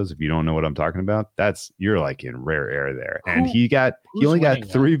Darko goes, if you don't know what I'm talking about, you're like in rare air there. And he only got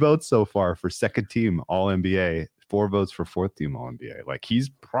 3 votes so far for second team All NBA, 4 votes for fourth team All NBA. Like he's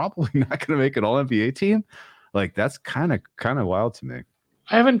probably not going to make an All NBA team. Like that's kind of wild to me.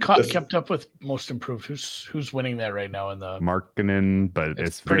 I haven't kept up with most improved. Who's winning that right now in the Markkanen, but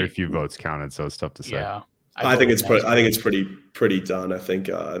it's very few votes counted, so it's tough to say. Yeah. I think it's pretty done. I think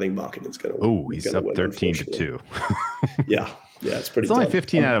Markkanen's going to. Oh, he's up 13-2. yeah, it's pretty. It's only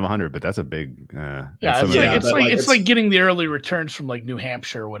 15 out of 100, but that's a big. It's like getting the early returns from like New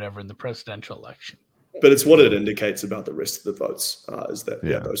Hampshire or whatever in the presidential election. But it's what it indicates about the rest of the votes is that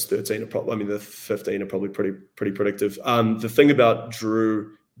those 13 are probably. I mean, the 15 are probably pretty predictive. The thing about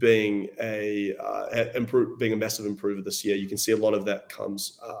Drew being a massive improver this year, you can see a lot of that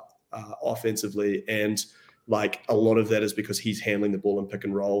comes offensively, and like a lot of that is because he's handling the ball in pick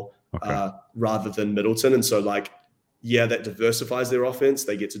and roll rather than Middleton. And so like, that diversifies their offense.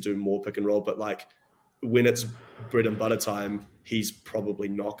 They get to do more pick and roll, but like when it's bread and butter time, he's probably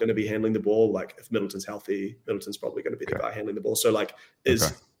not going to be handling the ball. Like if Middleton's healthy, Middleton's probably going to be the guy handling the ball. So like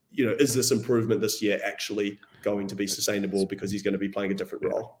is this improvement this year actually going to be sustainable because he's going to be playing a different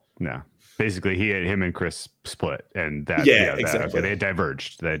role? No. Basically, him and Chris split, and exactly. They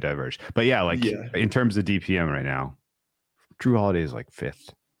diverged. But in terms of DPM right now, Drew Holiday is like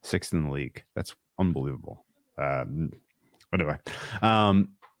 5th, 6th in the league. That's unbelievable. Anyway,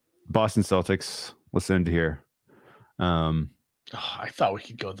 Boston Celtics. Let's end here. I thought we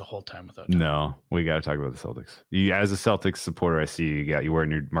could go the whole time without. No, we got to talk about the Celtics. You, as a Celtics supporter, I see you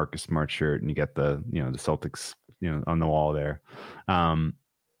wearing your Marcus Smart shirt, and you got the the Celtics on the wall there.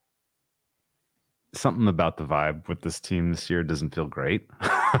 Something about the vibe with this team this year doesn't feel great.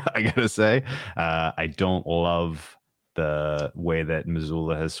 I gotta say, I don't love the way that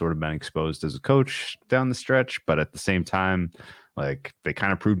Missoula has sort of been exposed as a coach down the stretch, but at the same time, like they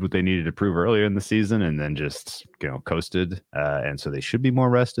kind of proved what they needed to prove earlier in the season and then just, coasted. And so they should be more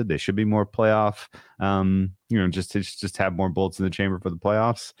rested. They should be more playoff, just have more bullets in the chamber for the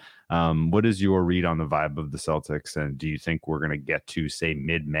playoffs. What is your read on the vibe of the Celtics? And do you think we're going to get to, say,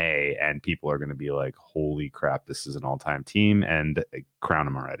 mid-May and people are going to be like, holy crap, this is an all-time team, and crown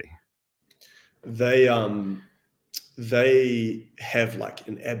them already? They have like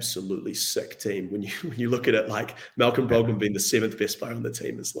an absolutely sick team. When you look at it, like Malcolm Brogdon being the 7th best player on the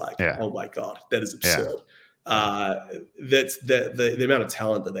team is like, oh my God, that is absurd. That's the amount of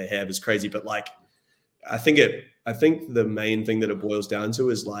talent that they have is crazy. But like, I think the main thing that it boils down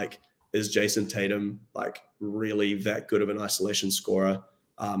to is like, is Jason Tatum like really that good of an isolation scorer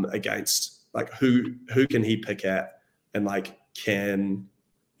against like who can he pick at, and like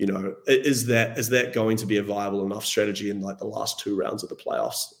is that going to be a viable enough strategy in like the last 2 rounds of the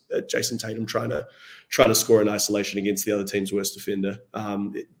playoffs? Jason Tatum trying to score in isolation against the other team's worst defender.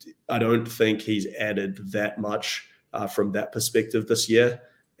 I don't think he's added that much from that perspective this year.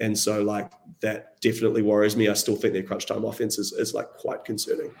 And so like that definitely worries me. I still think their crunch time offense is like quite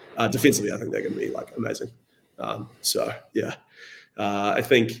concerning. Defensively, I think they're going to be like amazing. I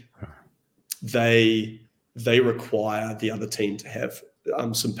think they require the other team to have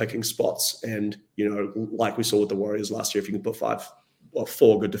some picking spots, and like we saw with the Warriors last year, if you can put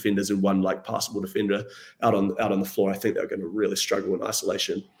 4 good defenders and 1 like passable defender out on the floor, I think they're going to really struggle in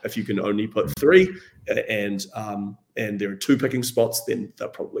isolation. If you can only put 3 and there are 2 picking spots, then they're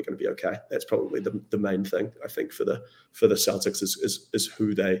probably going to be okay. That's probably the main thing I think for the Celtics is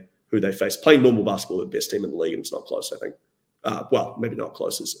who they face. Playing normal basketball, the best team in the league, and it's not close, I think. Well, maybe not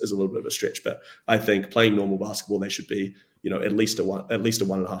close is a little bit of a stretch, but I think playing normal basketball, they should be, at least a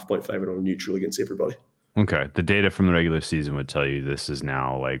 1.5 point favorite on neutral against everybody. Okay. The data from the regular season would tell you this is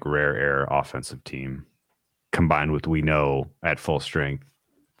now like rare air offensive team combined with, we know at full strength,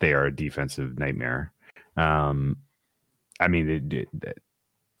 they are a defensive nightmare. I mean,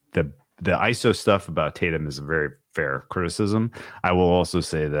 the ISO stuff about Tatum is a very fair criticism. I will also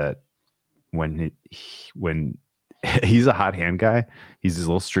say that when he's a hot hand guy, he's a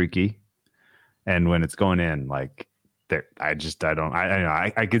little streaky, and when it's going in, like I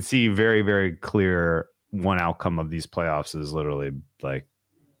could see very, very clear one outcome of these playoffs is literally like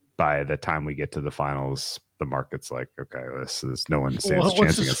by the time we get to the finals, the market's like, okay, this is no one stands a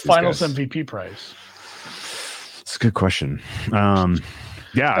chance against this finals guys. MVP price? It's a good question. Is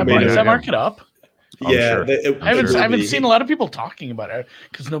that market up? Yeah, sure. I haven't seen a lot of people talking about it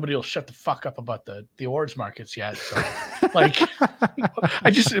because nobody will shut the fuck up about the awards markets yet. So, like,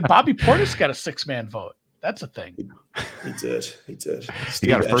 Bobby Portis got a 6-man vote. That's a thing. He did. He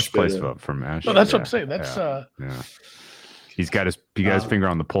got a first place vote from Ash. No, that's what I'm saying. That's He's got his finger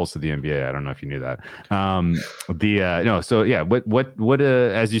on the pulse of the NBA. I don't know if you knew that. What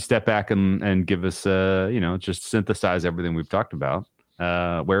as you step back and give us just synthesize everything we've talked about.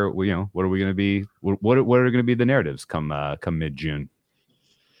 What are we going to be? What are going to be the narratives come mid-June?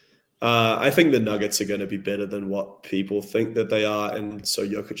 I think the Nuggets are going to be better than what people think that they are, and so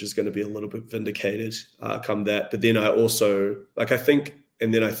Jokic is going to be a little bit vindicated come that. But then I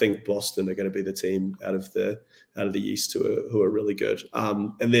think Boston are going to be the team out of the East who are really good.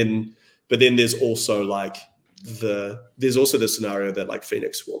 But then there's also the scenario that like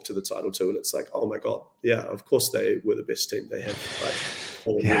Phoenix walked to the title too, and it's like, oh my God, yeah, of course they were the best team. They have like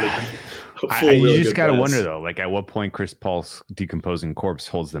you just got to wonder though, like at what point Chris Paul's decomposing corpse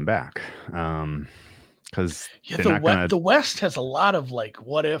holds them back? Because the West has a lot of like,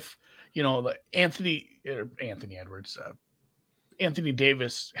 what if Anthony Edwards. Anthony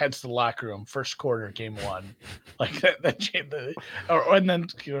Davis heads to the locker room, first quarter, game 1, like that, and then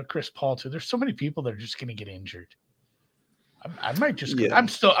Chris Paul too. There's so many people that are just going to get injured. I might just. Yeah. I'm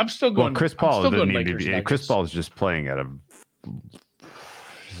still going. Well, Chris Paul doesn't need to be. Chris Paul is just playing at a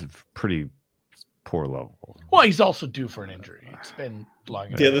pretty poor level. Well, he's also due for an injury. It's been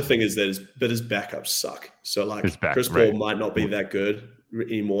long. The other thing is that his backups suck. So like Chris Paul might not be that good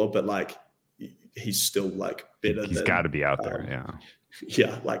anymore, but like he's still like better. He's got to be out there.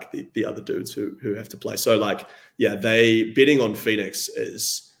 Yeah, like the other dudes who have to play. So like, yeah, they betting on Phoenix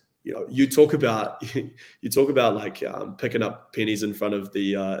is, you talk about like picking up pennies in front of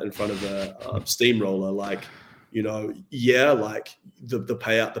a steamroller. Like yeah, like the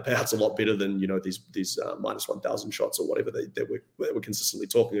payout's a lot better than these minus 1,000 shots or whatever that we're consistently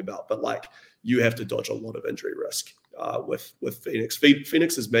talking about. But like you have to dodge a lot of injury risk with Phoenix.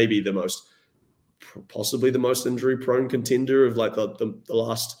 Phoenix is maybe possibly the most injury prone contender of like the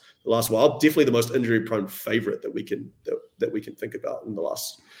last while. Definitely the most injury prone favorite that we can think about in the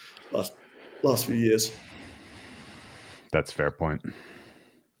last few years. That's a fair point.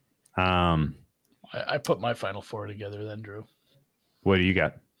 I put my final four together then, Drew. What do you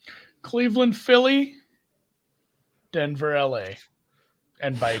got? Cleveland, Philly, Denver, LA.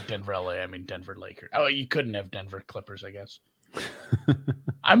 And by Denver, LA, I mean Denver Lakers. Oh, you couldn't have Denver Clippers, I guess.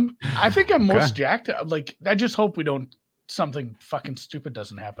 I think I'm most jacked. Like, I just hope something fucking stupid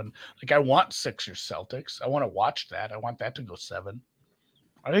doesn't happen. Like, I want Sixers Celtics. I want to watch that. I want that to go 7.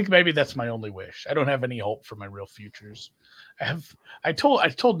 I think maybe that's my only wish. I don't have any hope for my real futures. I told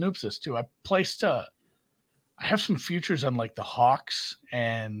Noops this too. I have some futures on like the Hawks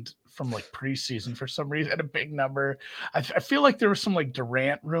and from like preseason for some reason at a big number. I feel like there was some like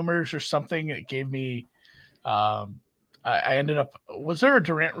Durant rumors or something that gave me. I ended up. Was there a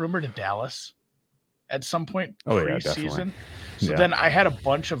Durant rumor to Dallas at some point preseason? So then I had a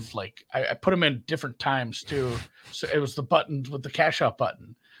bunch of like I put them in different times too. So it was the buttons with the cash out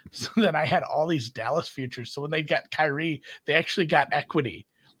button. So then I had all these Dallas futures. So when they got Kyrie, they actually got equity.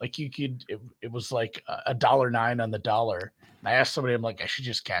 Like it was like $1.09 on the dollar. And I asked somebody, I'm like, I should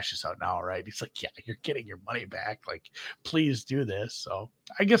just cash this out now, right? He's like, yeah, you're getting your money back. Like, please do this. So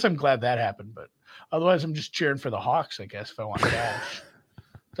I guess I'm glad that happened. But otherwise, I'm just cheering for the Hawks, I guess, if I want cash.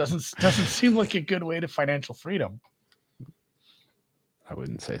 Doesn't seem like a good way to financial freedom. I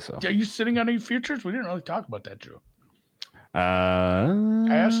wouldn't say so. Are you sitting on any futures? We didn't really talk about that, Drew. I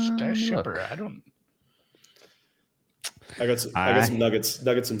asked Shipper. I don't. I got some Nuggets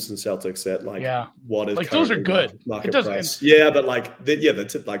and some Celtics at like what is like those are good. Market price. Yeah, but like they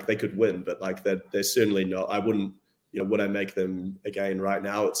could win, but like they're certainly not. I wouldn't. Would I make them again right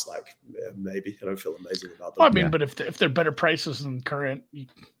now? It's like maybe. I don't feel amazing about them. Well, I mean, but if they're better prices than current, you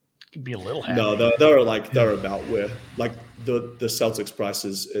can be a little happy. No, they're about where like the Celtics price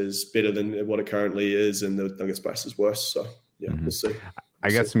is better than what it currently is, and the Nuggets price is worse. So we'll see.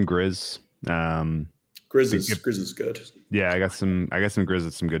 I got some Grizz. Grizz is good. Yeah, I got some Grizz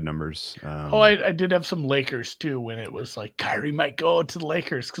with some good numbers. I did have some Lakers too when it was like Kyrie might go to the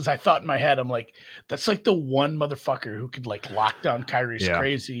Lakers because I thought in my head I'm like that's like the one motherfucker who could like lock down Kyrie's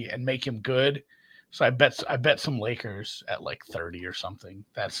crazy and make him good. So I bet some Lakers at like 30 or something.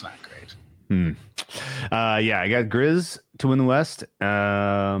 That's not great. I got Grizz to win the West,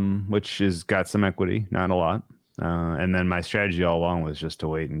 which has got some equity, not a lot. And then my strategy all along was just to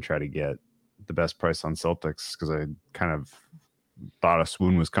wait and try to get the best price on Celtics because I kind of thought a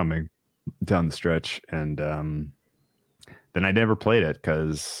swoon was coming down the stretch, and then I never played it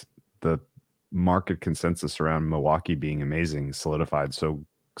because the market consensus around Milwaukee being amazing solidified so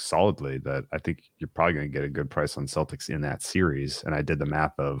solidly that I think you're probably going to get a good price on Celtics in that series. And I did the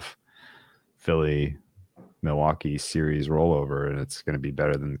math of Philly Milwaukee series rollover, and it's going to be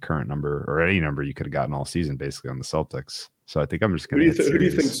better than the current number or any number you could have gotten all season basically on the Celtics. So I think I'm just going to. Who do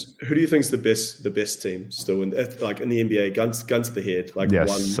you think's the best team still in the NBA? Guns to the head, like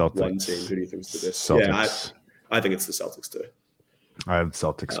one team. Who do you think's the best? Celtics. Yeah, I think it's the Celtics too. I have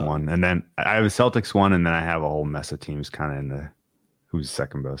Celtics 1, and then I have Celtics 1, and then I have a whole mess of teams kind of in the who's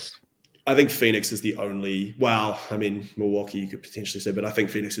second best. I think Phoenix is the only. Well, I mean Milwaukee you could potentially say, but I think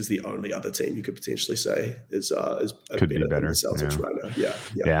Phoenix is the only other team you could potentially say is could be better than the Celtics right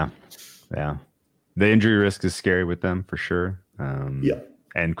now. Yeah. The injury risk is scary with them for sure.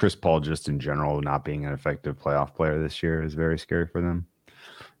 And Chris Paul, just in general, not being an effective playoff player this year is very scary for them.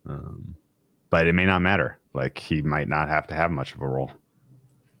 But it may not matter. Like he might not have to have much of a role.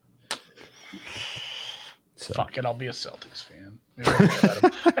 So. Fuck it, I'll be a Celtics fan.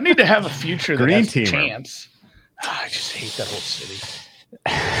 I need to have a future that has a chance. I just hate that whole city.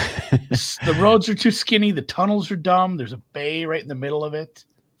 The roads are too skinny. The tunnels are dumb. There's a bay right in the middle of it.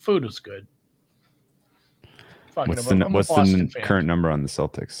 Food was good. What's the current number on the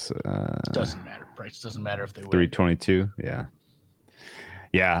Celtics? It doesn't matter. Price doesn't matter if they win. 322. Yeah.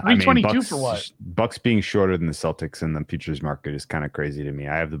 322 for what? Bucks being shorter than the Celtics in the futures market is kind of crazy to me.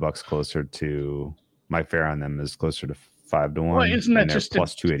 I have the Bucks closer to my fair on them is closer to 5-1. Well, isn't that just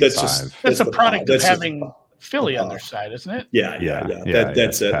plus 285? That's a product of having Philly on their side, isn't it? Yeah.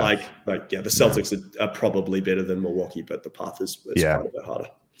 That's it. Like the Celtics are probably better than Milwaukee, but the path is quite a bit harder.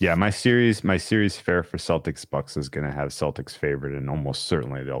 Yeah, my series fair for Celtics Bucks is going to have Celtics favored, and almost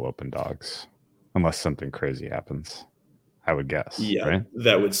certainly they'll open dogs, unless something crazy happens. I would guess. Yeah, right?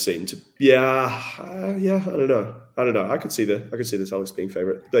 that would seem to. Yeah, yeah. I don't know. I could see the Celtics being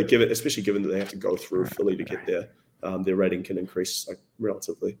favorite. Like, especially given that they have to go through Philly to get there. Their rating can increase like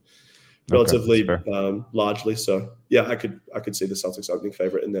relatively largely. So yeah, I could see the Celtics opening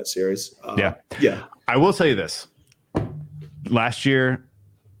favorite in that series. Yeah. I will tell you this: last year,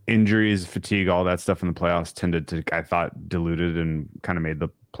 injuries, fatigue, all that stuff in the playoffs tended to, I thought, diluted and kind of made the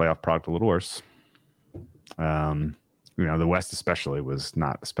playoff product a little worse. The West especially was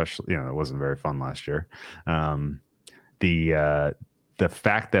not especially, it wasn't very fun last year. The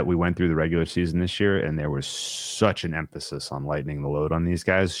fact that we went through the regular season this year and there was such an emphasis on lightening the load on these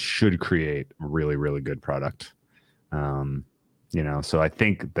guys should create a really, really good product. So I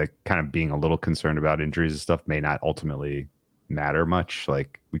think that kind of being a little concerned about injuries and stuff may not ultimately matter much.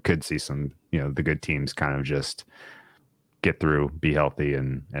 Like we could see some, the good teams kind of just get through, be healthy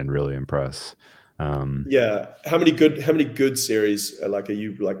and really impress. How many good series are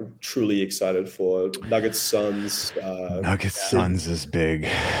you like truly excited for? Nuggets Suns. Suns is big.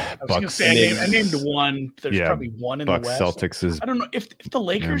 I was going to say I named one. There's probably one in Bucks, the West. Celtics is. I don't know if the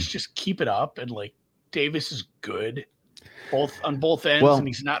Lakers just keep it up and like Davis is good, on both ends, and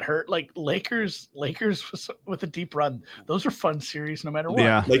he's not hurt. Like Lakers with a deep run. Those are fun series no matter what.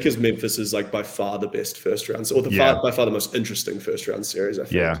 Yeah. Lakers Memphis is like by far the best first round, or by far the most interesting first round series. I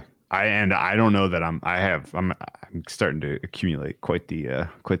think. Yeah. I don't know that I'm starting to accumulate quite the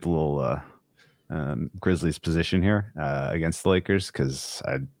little Grizzlies position here against the Lakers because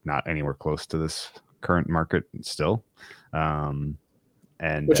I'm not anywhere close to this current market still.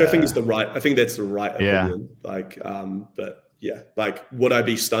 Which I think is I think that's the right opinion. But yeah, like would I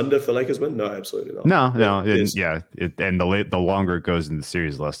be stunned if the Lakers win? No, absolutely not. No. And the longer it goes in the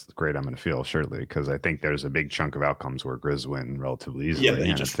series, the less great I'm going to feel, surely, because I think there's a big chunk of outcomes where Grizz win relatively easily. Yeah,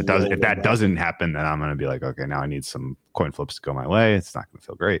 if that doesn't happen, then I'm going to be like, okay, now I need some coin flips to go my way. It's not going to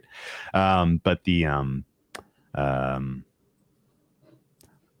feel great. But the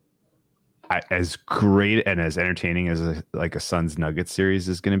as great and as entertaining as a Suns Nuggets series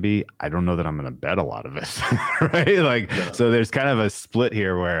is going to be, I don't know that I'm going to bet a lot of it, right? So there's kind of a split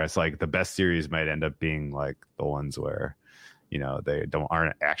here where it's like the best series might end up being like the ones where, they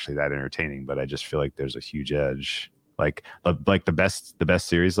aren't actually that entertaining, but I just feel like there's a huge edge. Like the best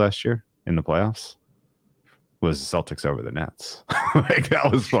series last year in the playoffs was the Celtics over the Nets. Like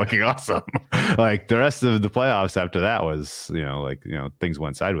that was fucking awesome. Like the rest of the playoffs after that was, things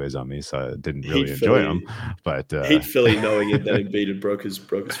went sideways on me, so I didn't really enjoy them. But Heat Philly knowing it that Embiid broke his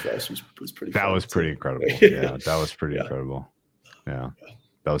face was pretty. That was pretty incredible. Yeah, that was pretty incredible. Yeah,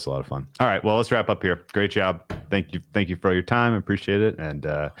 that was a lot of fun. All right, well, let's wrap up here. Great job. Thank you for your time. Appreciate it. And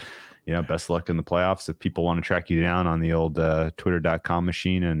best of luck in the playoffs. If people want to track you down on the old twitter.com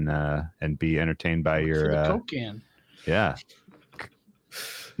machine and be entertained by your Coke can. Yeah.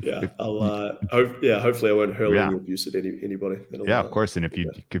 Yeah, hopefully I won't hurl any abuse at anybody. Of course. And if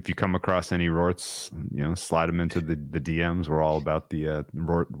you come across any Rorts, slide them into the DMs. We're all about the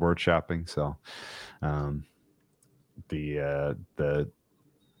Rort shopping. So the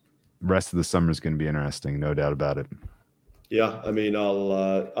rest of the summer is going to be interesting, no doubt about it. Yeah, I mean, I'll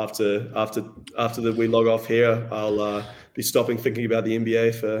after we log off here, I'll be stopping thinking about the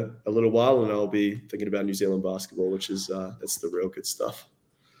NBA for a little while, and I'll be thinking about New Zealand basketball, which is that's the real good stuff.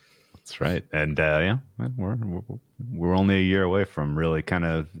 That's right, and we're only a year away from really kind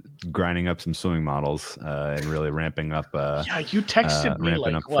of grinding up some swimming models and really ramping up. You texted me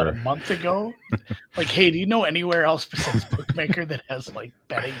a month ago, like, hey, do you know anywhere else besides Bookmaker that has like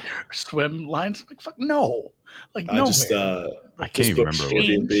betting or swim lines? I'm like, fuck no, like no. I can't even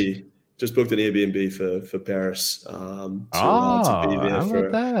remember. Just booked an Airbnb for Paris. To be there how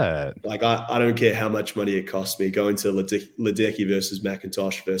about that? Like I don't care how much money it costs me going to Ledecky versus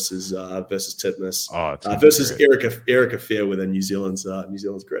McIntosh versus Titmus versus Erica Fairweather, New Zealand's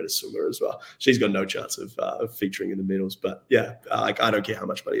greatest swimmer as well. She's got no chance of featuring in the medals. But yeah, I don't care how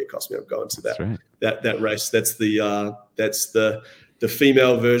much money it costs me. I'm going to that. Right. That race. That's the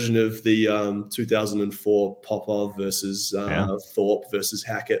female version of the 2004 Popov versus Thorpe versus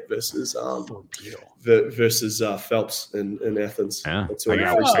Hackett versus Phelps in Athens. Yeah.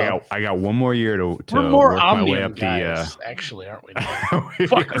 I got one more year to work my way up guys, actually, aren't we?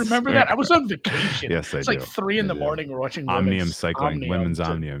 Fuck, remember that? I was on vacation. Yes, it's like 3 a.m. We're watching Omnium cycling, women's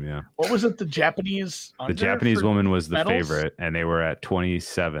Omnium. Yeah. What was it? The Japanese. The Japanese woman was the favorite, and they were at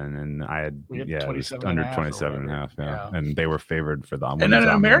 27, and I had under 27 and a half. Yeah, and they were favored for the women's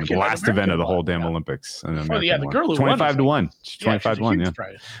Omnium, the last event of the whole damn Olympics. And the girl who 25 to 1. 25 to 1.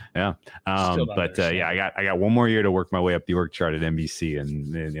 Yeah. I got one more year to work my way up the org chart at NBC,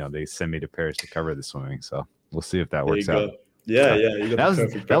 and they send me to Paris to cover the swimming. So We'll see if that There works you out. go. Yeah. You got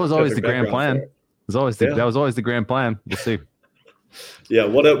That was always the perfect grand background plan. for It it. was always that was always the grand plan. We'll see. Yeah.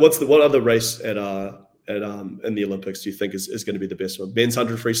 What other race in the Olympics do you think is going to be the best one? Men's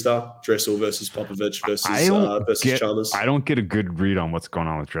 100 freestyle, Dressel versus Popovich versus Chalmers. I don't get a good read on what's going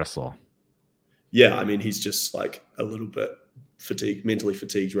on with Dressel. Yeah, I mean he's just like a little bit mentally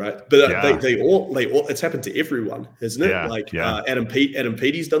fatigued, right? But they all it's happened to everyone, isn't it? Adam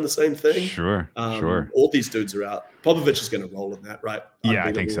Peaty's done the same thing. Sure. All these dudes are out. Popovich is going to I right? Yeah,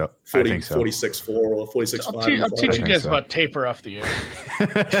 I think so. 46-4 or 46-5. I'll teach you guys about taper off the air.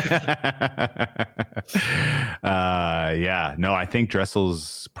 No, I think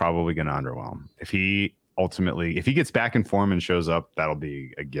Dressel's probably going to underwhelm. If he gets back in form and shows up, that'll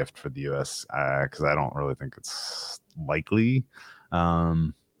be a gift for the U.S. Because I don't really think it's likely.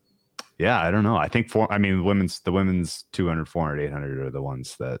 I don't know. I think the women's 200, 400, 800 are the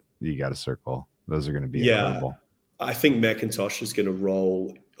ones that you got to circle. Those are going to be incredible. I think McIntosh is going to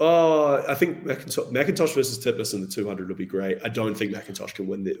roll. Oh, I think McIntosh versus Titmus in the 200 will be great. I don't think McIntosh can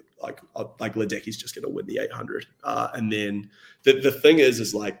win like Ledecky's just going to win the 800. And then the thing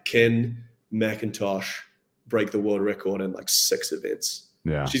is like, can McIntosh break the world record in like 6 events?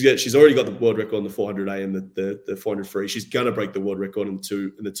 Yeah, she's already got the world record in the 400 AM, the 400 free. She's gonna break the world record in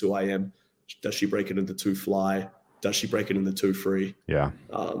the 2 AM. Does she break it in the 2 fly? Does she break it in the 2 free? Yeah.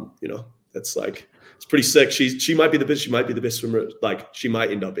 That's like, it's pretty sick. She might be the best. She might be the best swimmer. Like she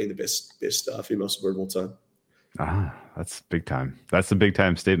might end up being the best female swimmer of all time. That's big time. That's a big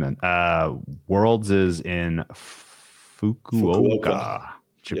time statement. Worlds is in Fukuoka.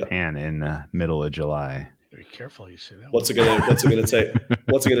 Japan in the middle of July. Very careful, you say that. What's it gonna take?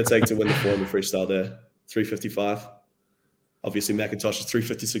 What's it gonna take to win the 400 freestyle there? 355. Obviously, McIntosh is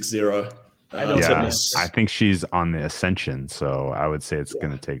 356.0. I think she's on the ascension, so I would say it's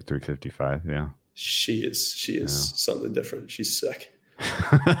gonna take 355. Yeah, she is something different. She's sick.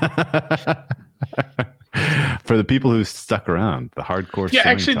 For the people who stuck around, the hardcore. Yeah,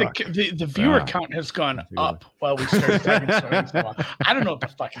 actually, the viewer count has gone up while we started talking. So I don't know what the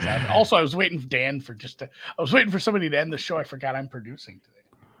fuck is happening. Also, I was waiting for Dan I was waiting for somebody to end the show. I forgot I'm producing today.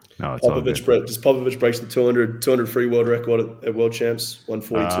 No, it's Popovich breaks the 200 free world record at World Champs,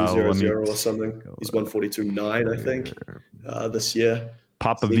 142.00 or something. He's 142.9, I think, this year.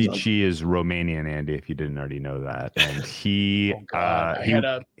 Popovici is Romanian, Andy, if you didn't already know that. And he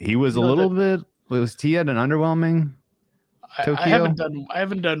was a little bit. He had an underwhelming Tokyo. I haven't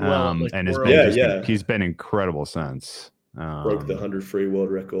done well. And he's been incredible since. Broke the 100 free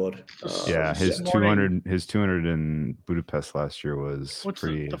world record. His 200 in Budapest last year was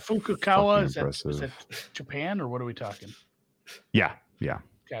pretty. The Fukuoka is that Japan or what are we talking? Yeah.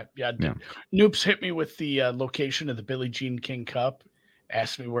 Okay, yeah. Noops hit me with the location of the Billie Jean King Cup.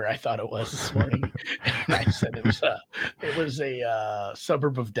 Asked me where I thought it was this morning, and I said it was a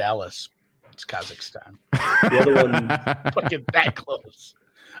suburb of Dallas. It's Kazakhstan. The other one, fucking that close.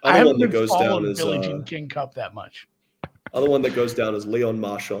 I haven't been following Billie Jean King Cup that much. Other one that goes down is Leon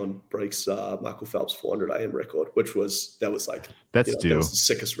Marchand breaks Michael Phelps' 400 AM record, that was due. That was the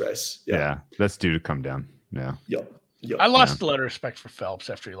sickest race. Yeah, that's due to come down. Yeah. Yep. I lost a lot of respect for Phelps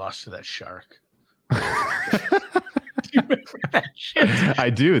after he lost to that shark. Do you remember that shit? I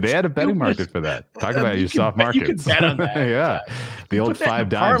do. They had a betting market for that. Talk about your soft markets. You can bet on that. Yeah. The old 5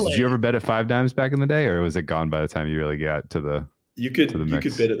 dimes. Did you ever bet at 5 dimes back in the day, or was it gone by the time you really got to the You could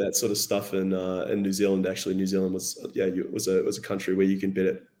bet at that sort of stuff in New Zealand. Actually, New Zealand was a country where you can bet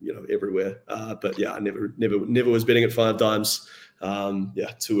it, everywhere. But yeah, I never was betting at 5 dimes.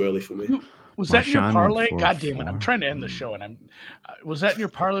 Too early for me. Was that in your parlay? God damn it! I'm trying to end the show, and was that in your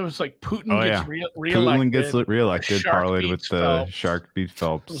parlay? It was like Putin gets reelected. Putin gets reelected, parlayed with the Shark beat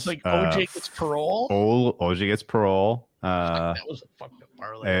Phelps. It was like OJ gets parole. OJ gets parole. That was a fucked up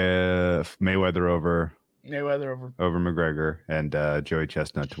parlay. Mayweather over McGregor, and Joey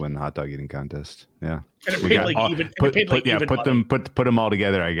Chestnut to win the hot dog eating contest. Yeah, and it paid put them all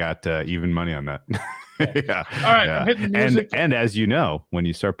together. I got even money on that. Yeah. All right. I'm hitting the music. And as you know, when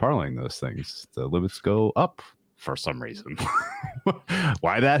you start parlaying those things, the limits go up for some reason.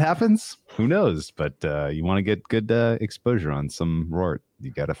 Why that happens, who knows? But you want to get good exposure on some Rort. You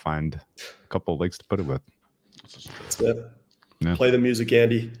got to find a couple of legs to put it with. That's it. Yeah. Play the music,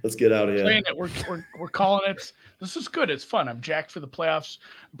 Andy. Let's get out of here. Playing it. We're calling it. This is good. It's fun. I'm jacked for the playoffs.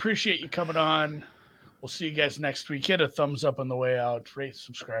 Appreciate you coming on. We'll see you guys next week. Hit a thumbs up on the way out. Rate,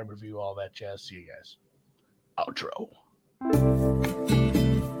 subscribe, review, all that jazz. See you guys. Outro.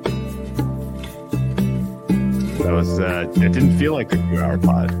 That was. It didn't feel like a 2-hour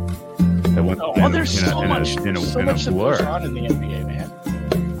pod. There's so much that goes on in the NBA, man.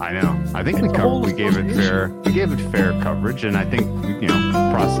 I know. I think we gave it fair coverage, and I think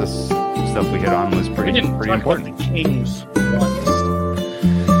process stuff we hit on was pretty important. The Kings once.